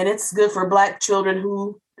 And it's good for Black children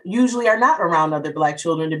who usually are not around other Black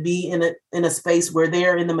children to be in a space where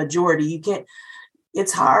they're in the majority.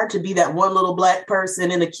 It's hard to be that one little Black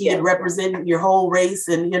person and a kid representing your whole race.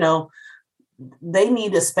 And, they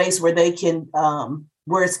need a space where they can,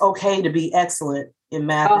 where it's okay to be excellent in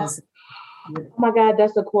math. Oh my God,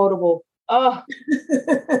 that's a quotable. Oh,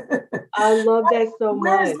 I love that so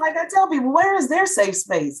much. Like I tell people, where is their safe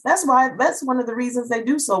space? That's one of the reasons they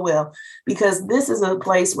do so well, because this is a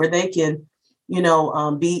place where they can,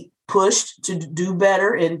 be pushed to do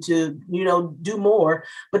better and to, do more,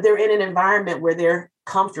 but they're in an environment where they're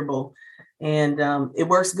comfortable. And it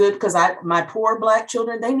works good because my poor Black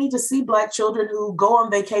children, they need to see Black children who go on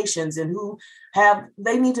vacations and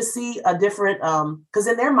they need to see a different, because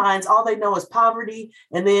in their minds, all they know is poverty.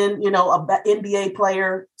 And then, a NBA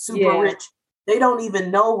player, super rich. They don't even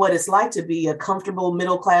know what it's like to be a comfortable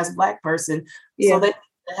middle-class Black person. Yeah. So they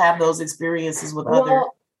have those experiences with others.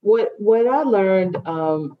 What I learned,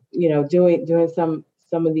 doing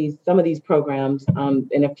some of these programs,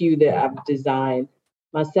 and a few that I've designed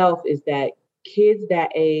myself, is that kids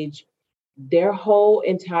that age, their whole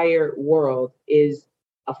entire world is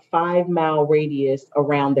a 5-mile radius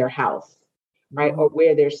around their house, right? Or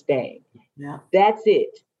where they're staying. Yeah. That's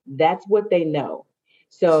it. That's what they know.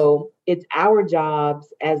 So it's our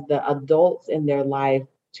jobs as the adults in their life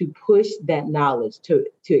to push that knowledge, to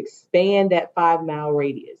expand that 5-mile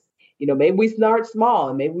radius. Maybe we start small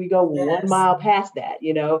and maybe we go 1 mile past that,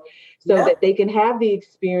 so that they can have the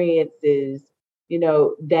experiences,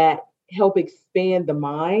 that help expand the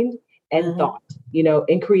mind and thought,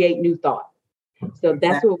 and create new thought. So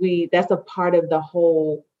that's that's a part of the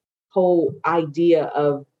whole idea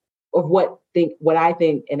of what I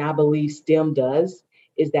think and I believe STEM does,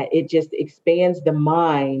 is that it just expands the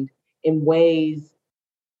mind in ways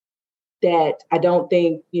that I don't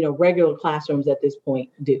think, regular classrooms at this point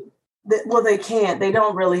do. Well, they can't. They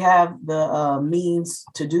don't really have the means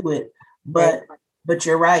to do it. But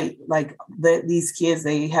you're right. Like these kids,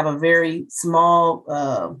 they have a very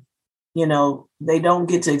small, they don't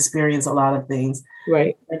get to experience a lot of things.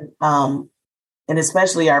 Right. And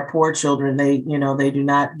especially our poor children, they do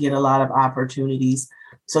not get a lot of opportunities.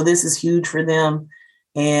 So this is huge for them.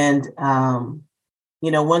 And,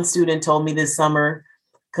 one student told me this summer,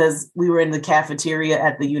 because we were in the cafeteria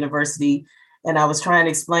at the university, And I was trying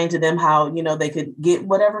to explain to them how, they could get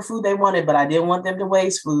whatever food they wanted, but I didn't want them to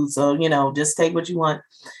waste food. So, just take what you want.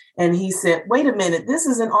 And he said, wait a minute, this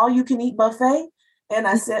is an all you can eat buffet. And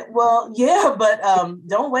I said, well, yeah, but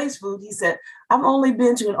don't waste food. He said, I've only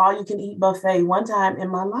been to an all you can eat buffet one time in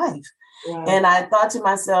my life. Wow. And I thought to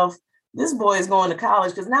myself, this boy is going to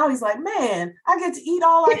college, because now he's like, man, I get to eat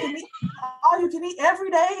all I can eat, all you can eat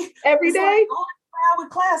every day. Every day? Like going with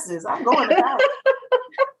classes. I'm going to college.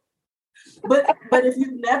 But if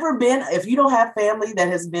you've never been, if you don't have family that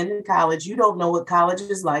has been in college, you don't know what college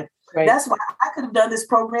is like. Right. That's why I could have done this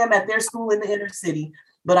program at their school in the inner city,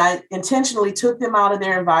 but I intentionally took them out of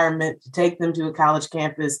their environment to take them to a college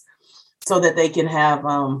campus so that they can have,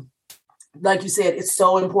 like you said, it's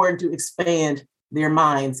so important to expand their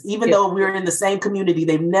minds. Even though we're in the same community,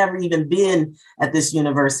 they've never even been at this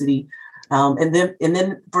university. And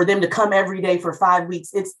then for them to come every day for 5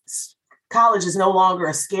 weeks, college is no longer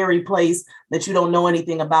a scary place that you don't know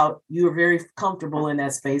anything about. You are very comfortable in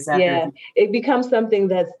that space. It becomes something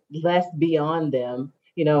that's less beyond them,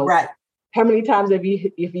 Right. How many times have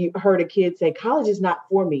you heard a kid say, college is not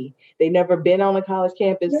for me? They've never been on a college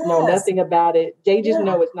campus, know nothing about it. They just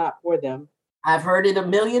know it's not for them. I've heard it a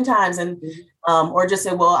million times, and or just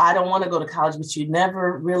say, well, I don't want to go to college, but you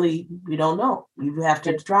don't know. You have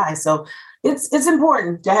to try. So it's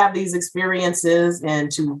important to have these experiences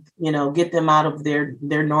and to, get them out of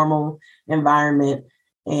their normal environment.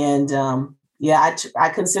 And I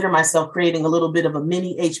consider myself creating a little bit of a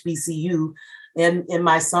mini HBCU in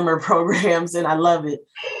my summer programs, and I love it.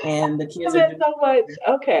 And the kids are so much.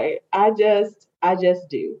 Okay. I just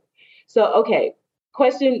do. So, okay.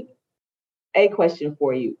 A question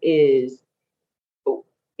for you is,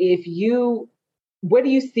 where do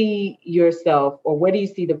you see yourself, or where do you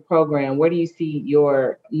see the program? Where do you see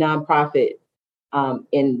your nonprofit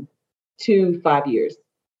in 5 years?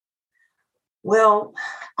 Well,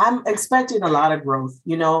 I'm expecting a lot of growth.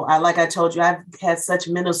 Like I told you, I've had such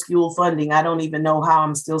minuscule funding. I don't even know how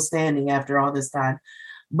I'm still standing after all this time.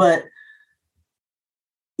 But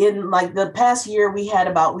in like the past year, we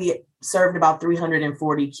served about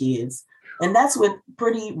 340 kids. And that's with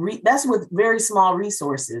very small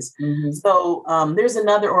resources. Mm-hmm. So there's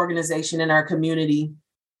another organization in our community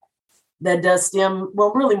that does STEM,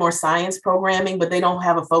 well, really more science programming, but they don't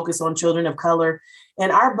have a focus on children of color.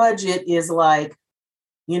 And our budget is like,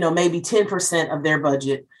 maybe 10% of their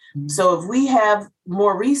budget. Mm-hmm. So if we have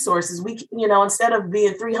more resources, we, instead of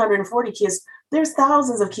being 340 kids, there's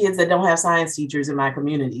thousands of kids that don't have science teachers in my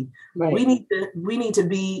community. Right. We need to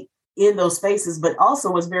be in those spaces. But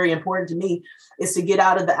also what's very important to me is to get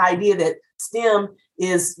out of the idea that STEM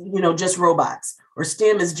is, just robots, or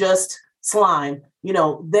STEM is just slime.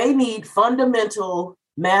 They need fundamental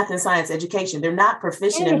math and science education. They're not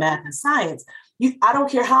proficient in math and science. I don't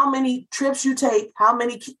care how many trips you take, how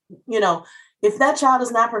many, if that child is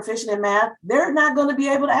not proficient in math, they're not going to be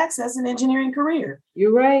able to access an engineering career.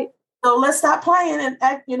 You're right. So let's stop playing and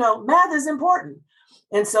math is important.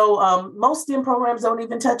 And so most STEM programs don't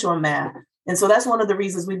even touch on math. And so that's one of the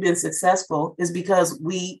reasons we've been successful, is because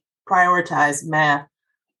we prioritize math.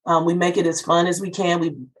 We make it as fun as we can.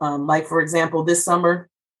 We like, for example, this summer,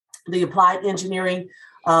 the applied engineering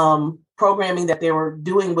programming that they were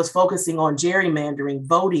doing was focusing on gerrymandering,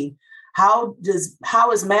 voting. How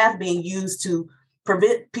is math being used to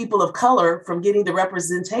prevent people of color from getting the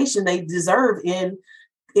representation they deserve in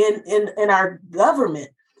our government?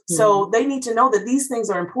 So they need to know that these things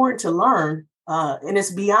are important to learn. And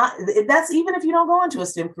it's beyond, that's even if you don't go into a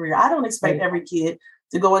STEM career. I don't expect every kid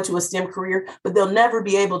to go into a STEM career, but they'll never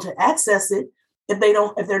be able to access it if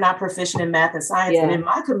they're not proficient in math and science. Yeah. And in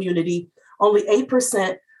my community, only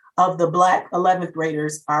 8% of the Black 11th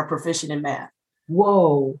graders are proficient in math.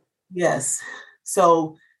 Whoa. Yes.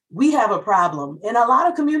 So we have a problem. And a lot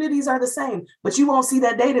of communities are the same, but you won't see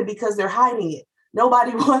that data because they're hiding it.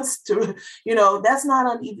 Nobody wants to, that's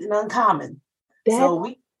not uncommon.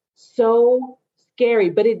 That's so scary,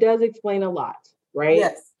 but it does explain a lot, right?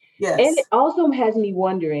 Yes. And it also has me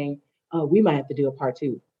wondering, we might have to do a part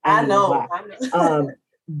 2. I know.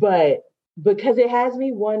 But because it has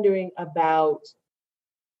me wondering about,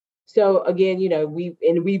 so again,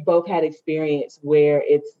 we both had experience where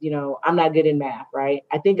it's, I'm not good in math, right?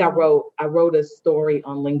 I think I wrote a story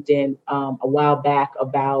on LinkedIn a while back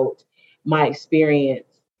about my experience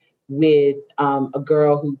with a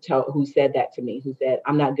girl who said that to me, who said,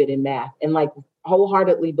 I'm not good in math, and like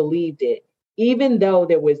wholeheartedly believed it, even though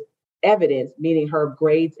there was evidence, meaning her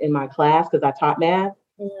grades in my class, because I taught math,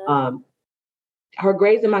 her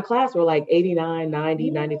grades in my class were like 89,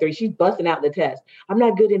 90, 93. She's busting out the test. I'm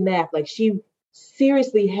not good in math. Like, she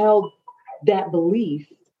seriously held that belief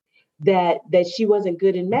that she wasn't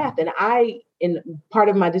good in math. And in part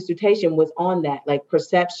of my dissertation was on that, like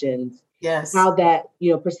perceptions, Yes. how that,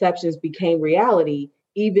 perceptions became reality,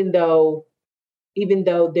 even though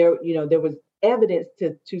there, there was evidence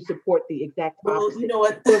to support the exact opposite. Well, you know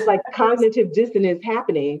what? So it's like cognitive dissonance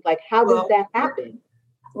happening. Like, how does that happen?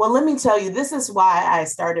 Well, let me tell you, this is why I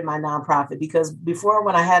started my nonprofit, because before,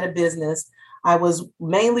 when I had a business, I was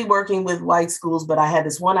mainly working with white schools, but I had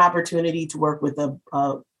this one opportunity to work with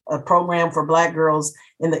a program for Black girls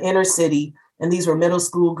in the inner city. And these were middle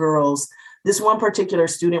school girls. This one particular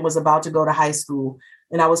student was about to go to high school.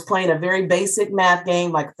 And I was playing a very basic math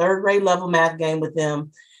game, like third grade level math game with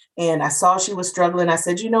them. And I saw she was struggling. I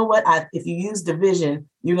said, you know what? If you use division,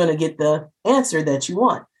 you're going to get the answer that you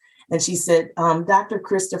want. And she said, Dr.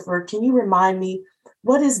 Christopher, can you remind me,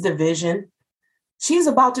 what is division? She's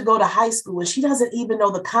about to go to high school and she doesn't even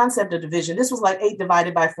know the concept of division. This was like 8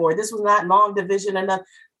 divided by 4. This was not long division enough.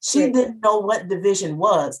 She didn't know what division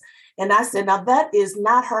was. And I said, now that is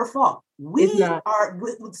not her fault.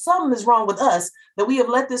 Something is wrong with us that we have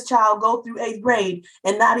let this child go through 8th grade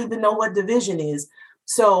and not even know what division is.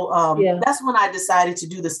 So that's when I decided to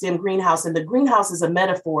do the STEM greenhouse. And the greenhouse is a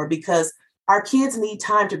metaphor because our kids need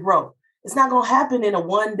time to grow. It's not going to happen in a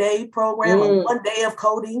one-day program or one day of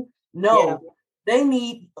coding. No, they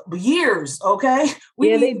need years. Okay.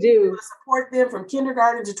 We need to support them from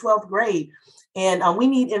kindergarten to 12th grade. And we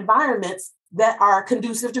need environments that are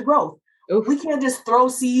conducive to growth. Oof. We can't just throw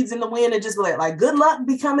seeds in the wind and just be like, good luck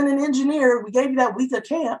becoming an engineer. We gave you that week of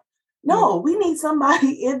camp. No, we need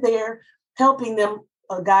somebody in there helping them,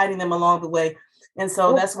 guiding them along the way. And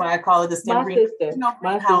so that's why I call it the STEM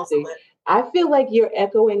greenhouse. I feel like you're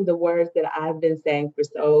echoing the words that I've been saying for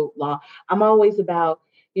so long. I'm always about,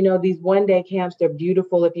 these one-day camps, they're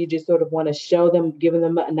beautiful if you just sort of want to show them, giving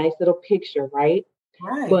them a nice little picture, right?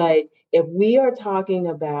 Right. But if we are talking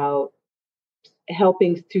about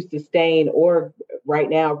helping to sustain or right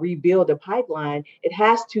now rebuild a pipeline, it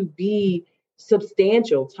has to be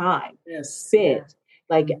substantial time spent. Yes.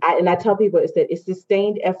 Like, I tell people, it's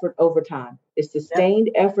sustained effort over time. It's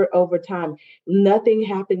sustained effort over time. Nothing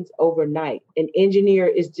happens overnight. An engineer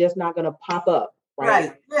is just not going to pop up,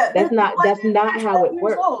 right? Yeah. That's not how it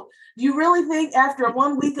works. Do you really think after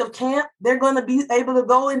 1 week of camp, they're going to be able to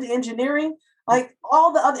go into engineering? Like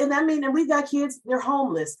all the other, and we've got kids, they're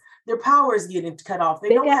homeless. Their power is getting cut off.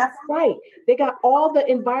 They got all the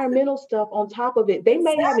environmental stuff on top of it. They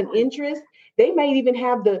may have an interest. They may even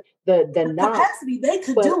have the capacity. They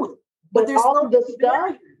could do it, but there's all the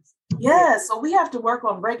stuff. Yeah, so we have to work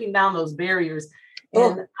on breaking down those barriers.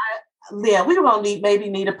 And we're gonna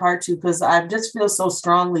need a part 2 because I just feel so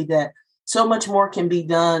strongly that so much more can be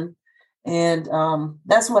done. And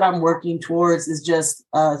that's what I'm working towards, is just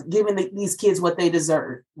giving these kids what they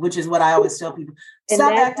deserve, which is what I always tell people.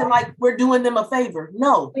 Stop acting like we're doing them a favor.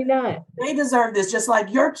 No, we're not. They deserve this, just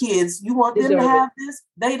like your kids. You want them to have this,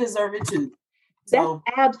 they deserve it too. So.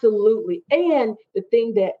 That's absolutely. And the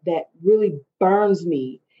thing that really burns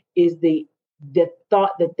me is the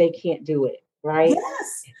thought that they can't do it. Right.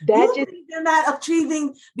 Yes. They're not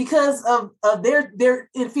achieving because of they're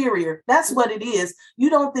inferior. That's what it is.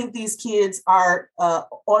 You don't think these kids are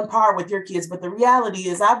on par with your kids, but the reality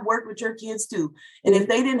is I've worked with your kids too. And if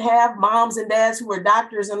they didn't have moms and dads who were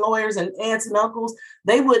doctors and lawyers and aunts and uncles,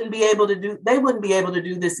 they wouldn't be able to do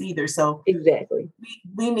this either. So exactly.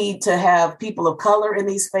 We need to have people of color in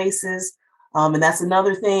these spaces. And that's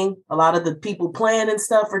another thing. A lot of the people playing and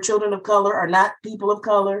stuff for children of color are not people of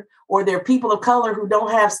color, or they're people of color who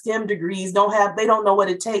don't have STEM degrees, they don't know what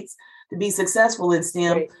it takes to be successful in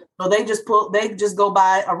STEM. Right. So they just go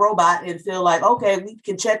by a robot and feel like, okay, we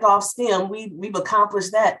can check off STEM. We've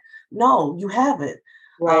accomplished that. No, you haven't.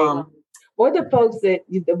 Right. Or the folks the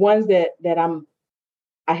ones that I'm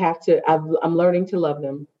learning to love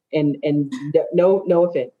them, and no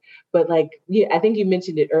offense. But I think you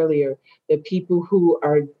mentioned it earlier, the people who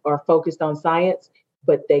are focused on science,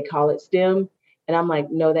 but they call it STEM. And I'm like,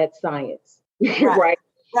 no, that's science. Right.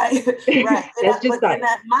 That's just science.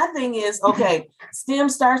 My thing is, okay, STEM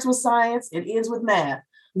starts with science, it ends with math.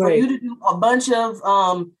 For you to do a bunch of,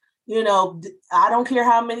 I don't care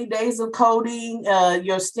how many days of coding,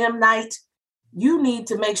 your STEM night, you need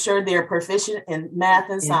to make sure they're proficient in math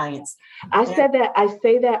and science. I say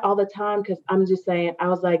that all the time because I'm just saying, I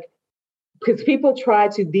was like, because people try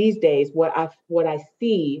to these days, what I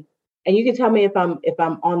see, and you can tell me if I'm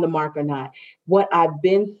on the mark or not. What I've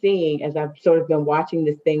been seeing as I've sort of been watching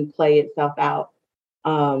this thing play itself out,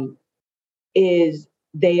 is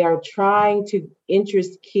they are trying to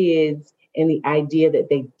interest kids in the idea that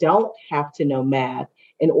they don't have to know math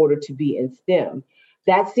in order to be in STEM.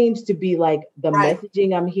 that seems to be like the Right.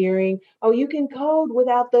 messaging I'm hearing. Oh, you can code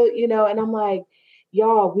without the, and I'm like,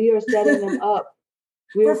 y'all, we are setting them up.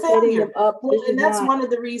 We For are setting failure. them up. Well, This and is that's not. one of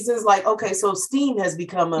the reasons, like, okay, so STEAM has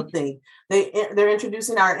become a thing. They're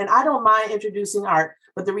introducing art, and I don't mind introducing art,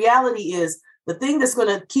 but the reality is the thing that's going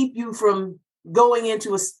to keep you from going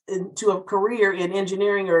into a career in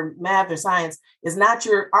engineering or math or science is not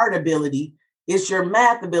your art ability, it's your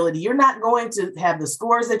math ability. You're not going to have the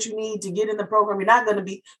scores that you need to get in the program. You're not going to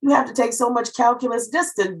be, you have to take so much calculus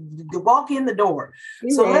just to walk in the door.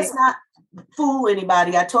 So Right. let's not fool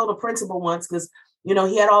anybody. I told a principal once, because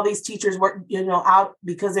he had all these teachers work, out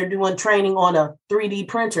because they're doing training on a 3D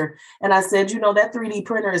printer. And I said, that 3D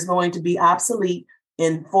printer is going to be obsolete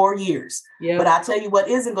in 4 years. Yep. But I'll tell you what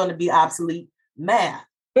isn't going to be obsolete: math.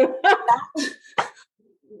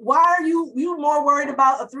 Why are you more worried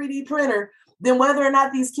about a 3D printer than whether or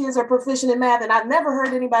not these kids are proficient in math? And I've never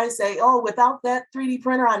heard anybody say, oh, without that 3D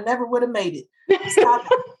printer, I never would have made it. Stop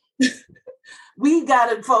it. We got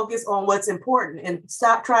to focus on what's important and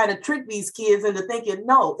stop trying to trick these kids into thinking,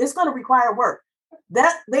 no, it's going to require work.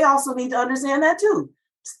 That they also need to understand that too.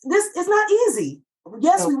 This is not easy.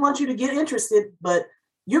 Yes, we want you to get interested, but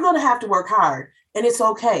you're going to have to work hard, and it's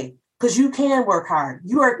okay because you can work hard.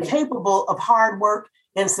 You are capable of hard work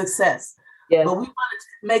and success. Yes. But we want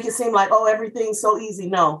to make it seem like, oh, everything's so easy.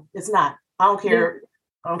 No, it's not. I don't care. Yeah.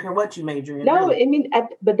 I don't care what you major in. No, really. I mean,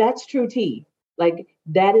 but that's true, T. Like,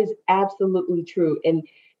 that is absolutely true. And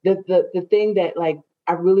the thing that, like,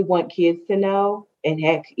 I really want kids to know, and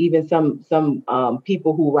heck, even some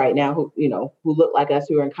people who right now who look like us,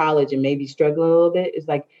 who are in college and maybe struggling a little bit, is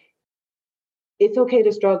like, it's okay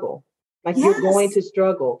to struggle. Like, yes. You're going to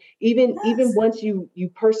struggle, even once you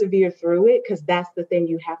persevere through it, because that's the thing,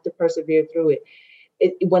 you have to persevere through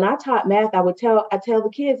it. When I taught math, I tell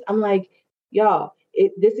the kids, I'm like, y'all,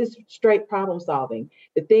 this is straight problem solving.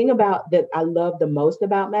 The thing that I love the most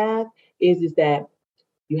about math is that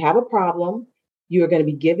you have a problem, you're going to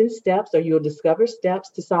be given steps, or you'll discover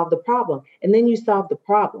steps to solve the problem, and then you solve the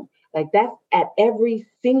problem. Like, that's at every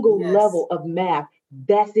single level of math.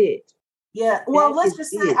 That's it. Yeah. Well, let's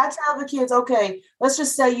just say, I tell the kids, okay, let's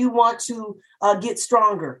just say you want to get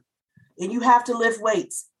stronger and you have to lift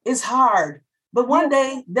weights. It's hard. But one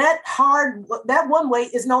day that one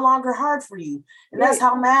weight is no longer hard for you. And that's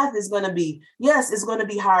how math is going to be. Yes, it's going to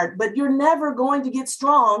be hard, but you're never going to get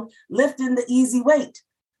strong lifting the easy weight.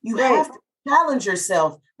 You have to challenge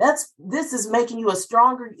yourself. This is making you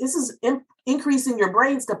this is increasing your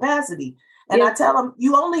brain's capacity. And I tell them,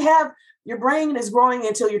 your brain is growing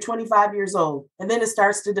until you're 25 years old, and then it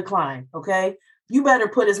starts to decline. Okay. You better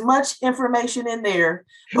put as much information in there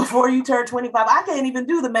before you turn 25. I can't even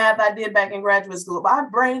do the math I did back in graduate school. My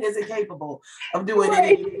brain isn't capable of doing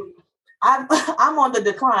it. I'm on the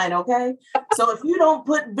decline. Okay. So if you don't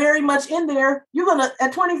put very much in there,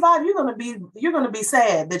 at 25, you're going to be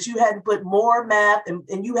sad that you hadn't put more math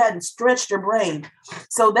and you hadn't stretched your brain.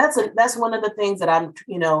 So that's one of the things that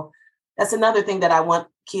that's another thing that I want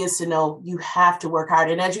kids to know. You have to work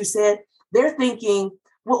hard. And as you said, they're thinking,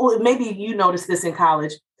 well, maybe you noticed this in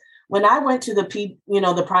college. When I went to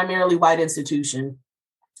the primarily white institution,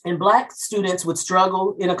 and Black students would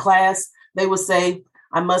struggle in a class, they would say,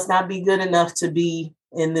 I must not be good enough to be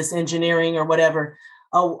in this engineering or whatever.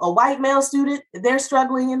 A white male student, they're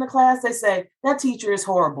struggling in the class, they say, that teacher is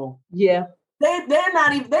horrible. Yeah. They're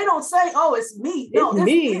not even, they don't say, oh, it's me. No, it's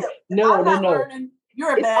me. them. No. Learning.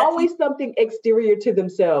 It's always something exterior to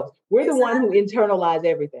themselves. We're the one who internalize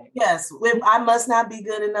everything. Yes. I must not be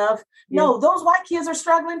good enough. Yeah. No, those white kids are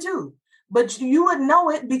struggling too, but you wouldn't know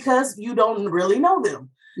it because you don't really know them.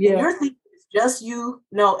 Yeah. And you're thinking it's just you.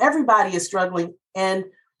 No, everybody is struggling. And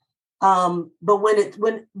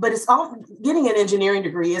but it's all getting an engineering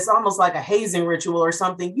degree, it's almost like a hazing ritual or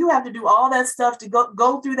something. You have to do all that stuff to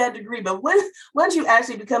go through that degree. But once you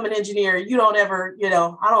actually become an engineer, you don't ever, you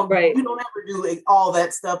don't ever do all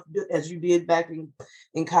that stuff as you did back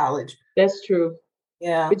in college. That's true.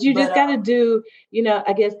 Yeah. But you just got to do,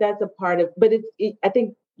 I guess that's a part of, but I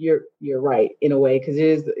think you're right in a way, because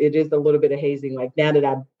it is a little bit of hazing. Like, now that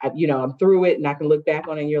I'm through it and I can look back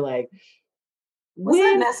on it, and you're like, was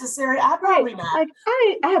that necessary? I probably not. Like,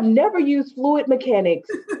 I have never used fluid mechanics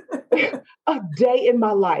a day in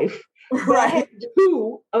my life. But I had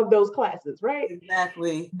 2 of those classes, right?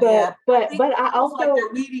 Exactly. But I also like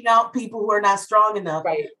they're weeding out people who are not strong enough.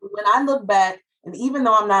 Right. When I look back, and even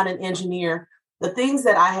though I'm not an engineer, the things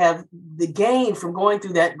that I have gained from going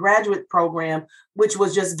through that graduate program, which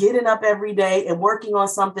was just getting up every day and working on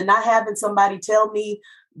something, not having somebody tell me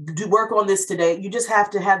do work on this today. You just have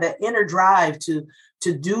to have that inner drive to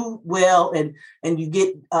do well, and you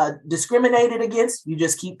get discriminated against, you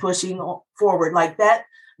just keep pushing forward. Like that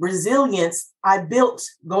resilience I built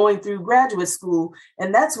going through graduate school,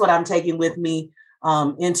 and that's what I'm taking with me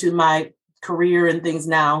into my career and things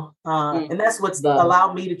now. And that's what's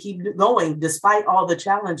allowed me to keep going despite all the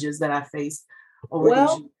challenges that I faced over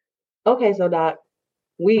these years. Okay, so Doc,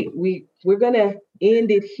 we're gonna end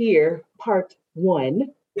it here, part 1.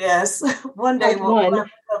 Yes, one day we'll have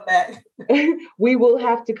to come back. We will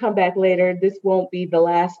have to come back later. This won't be the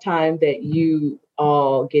last time that you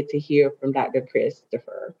all get to hear from Dr.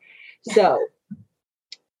 Christopher. So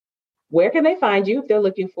where can they find you if they're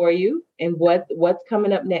looking for you, and what's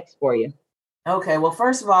coming up next for you? Okay, well,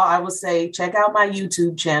 first of all, I would say check out my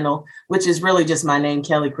YouTube channel, which is really just my name,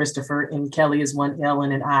 Kelly Christopher, and Kelly is 1 L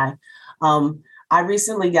and an I. I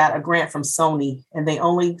recently got a grant from Sony, and they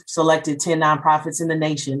only selected 10 nonprofits in the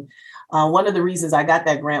nation. One of the reasons I got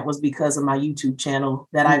that grant was because of my YouTube channel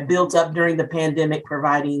that I built up during the pandemic,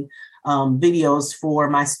 providing videos for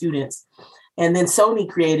my students. And then Sony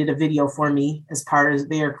created a video for me as part of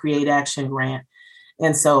their Create Action grant.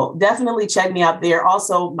 And so definitely check me out there.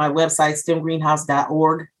 Also, my website,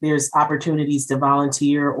 stemgreenhouse.org. There's opportunities to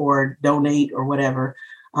volunteer or donate or whatever,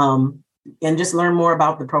 and just learn more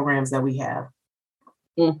about the programs that we have.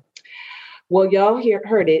 Well, y'all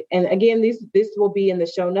heard it. And again, this will be in the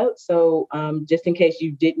show notes. So just in case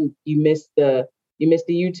you missed the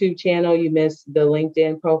YouTube channel, you missed the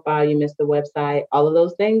LinkedIn profile, you missed the website, all of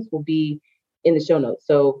those things will be in the show notes.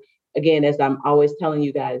 So again, as I'm always telling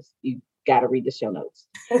you guys, you got to read the show notes.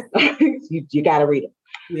 you got to read them.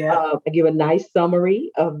 Yeah. I give a nice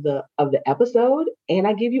summary of the episode, and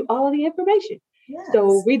I give you all of the information. Yes.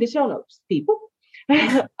 So read the show notes, people.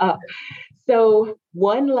 So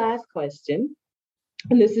one last question,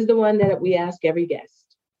 and this is the one that we ask every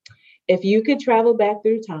guest. If you could travel back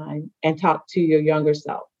through time and talk to your younger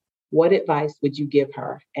self, what advice would you give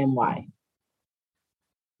her and why?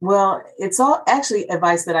 Well, it's all actually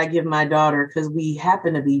advice that I give my daughter because we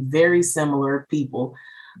happen to be very similar people.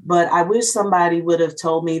 But I wish somebody would have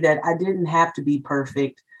told me that I didn't have to be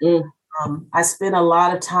perfect. I spent a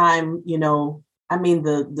lot of time,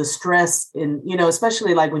 the stress and,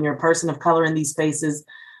 especially like when you're a person of color in these spaces,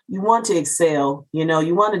 you want to excel, you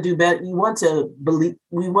want to do better. You want to believe,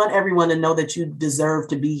 we want everyone to know that you deserve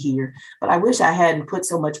to be here. But I wish I hadn't put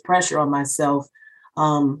so much pressure on myself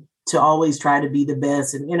to always try to be the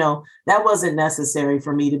best. And, that wasn't necessary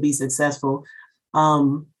for me to be successful.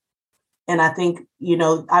 And I think,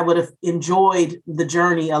 I would have enjoyed the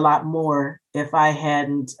journey a lot more if I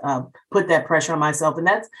hadn't put that pressure on myself. And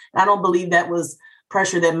I don't believe that was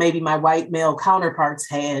pressure that maybe my white male counterparts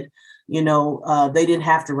had. They didn't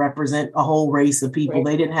have to represent a whole race of people. Right.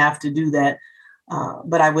 They didn't have to do that.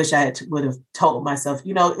 But I wish I would have told myself,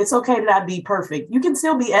 it's okay to not be perfect. You can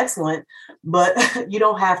still be excellent, but you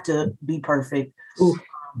don't have to be perfect. Ooh,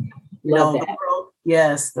 love that.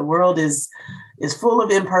 The world is full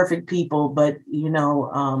of imperfect people, but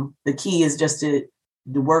the key is just to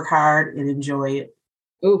work hard and enjoy it.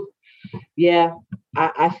 Ooh, yeah,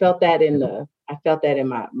 I felt that in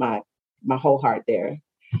my whole heart there.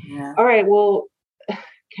 Yeah. All right, well,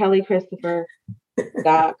 Kelly Christopher,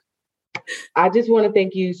 Doc, I just want to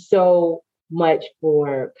thank you so much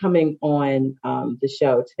for coming on the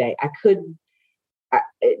show today.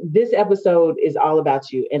 This episode is all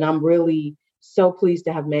about you, and I'm really so pleased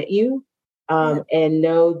to have met you. And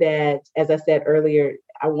know that, as I said earlier,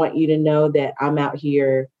 I want you to know that I'm out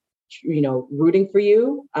here, rooting for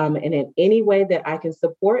you. And in any way that I can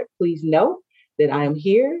support, please know that I am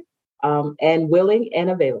here and willing and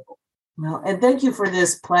available. Well, and thank you for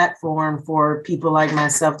this platform for people like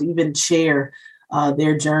myself to even share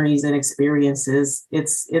their journeys and experiences.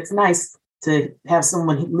 It's nice to have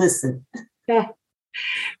someone listen. Yeah.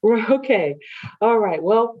 Okay. All right.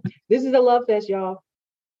 Well, this is a love fest, y'all.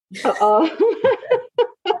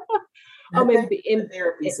 In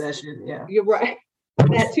therapy session. Yeah, you're right.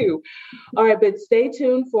 That too. All right, but stay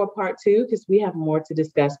tuned for part 2 because we have more to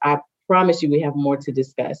discuss. I promise you, we have more to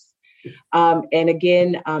discuss. And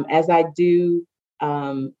again, as I do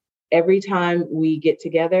every time we get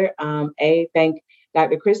together, thank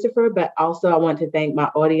Dr. Christopher, but also I want to thank my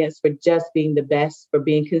audience for just being the best, for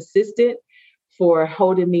being consistent, for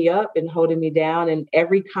holding me up and holding me down. And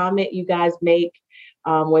every comment you guys make,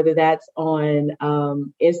 whether that's on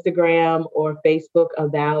Instagram or Facebook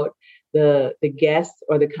about the guests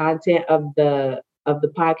or the content of the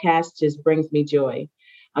podcast, just brings me joy.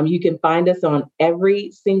 You can find us on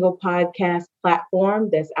every single podcast platform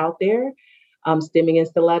that's out there, Stemming in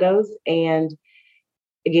Stilettos. And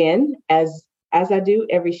again, as as I do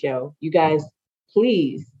every show, you guys,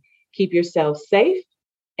 please keep yourselves safe.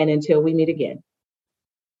 And until we meet again.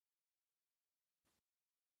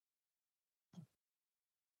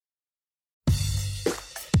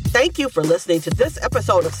 Thank you for listening to this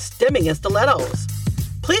episode of Stemming in Stilettos.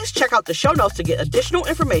 Please check out the show notes to get additional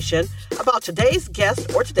information about today's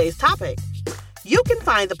guest or today's topic. You can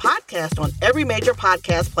find the podcast on every major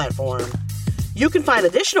podcast platform. You can find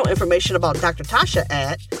additional information about Dr. Tasha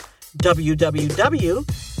at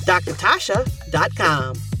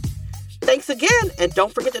www.drtasha.com. Thanks again, and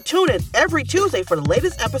don't forget to tune in every Tuesday for the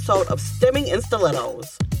latest episode of Stemming in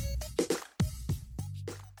Stilettos.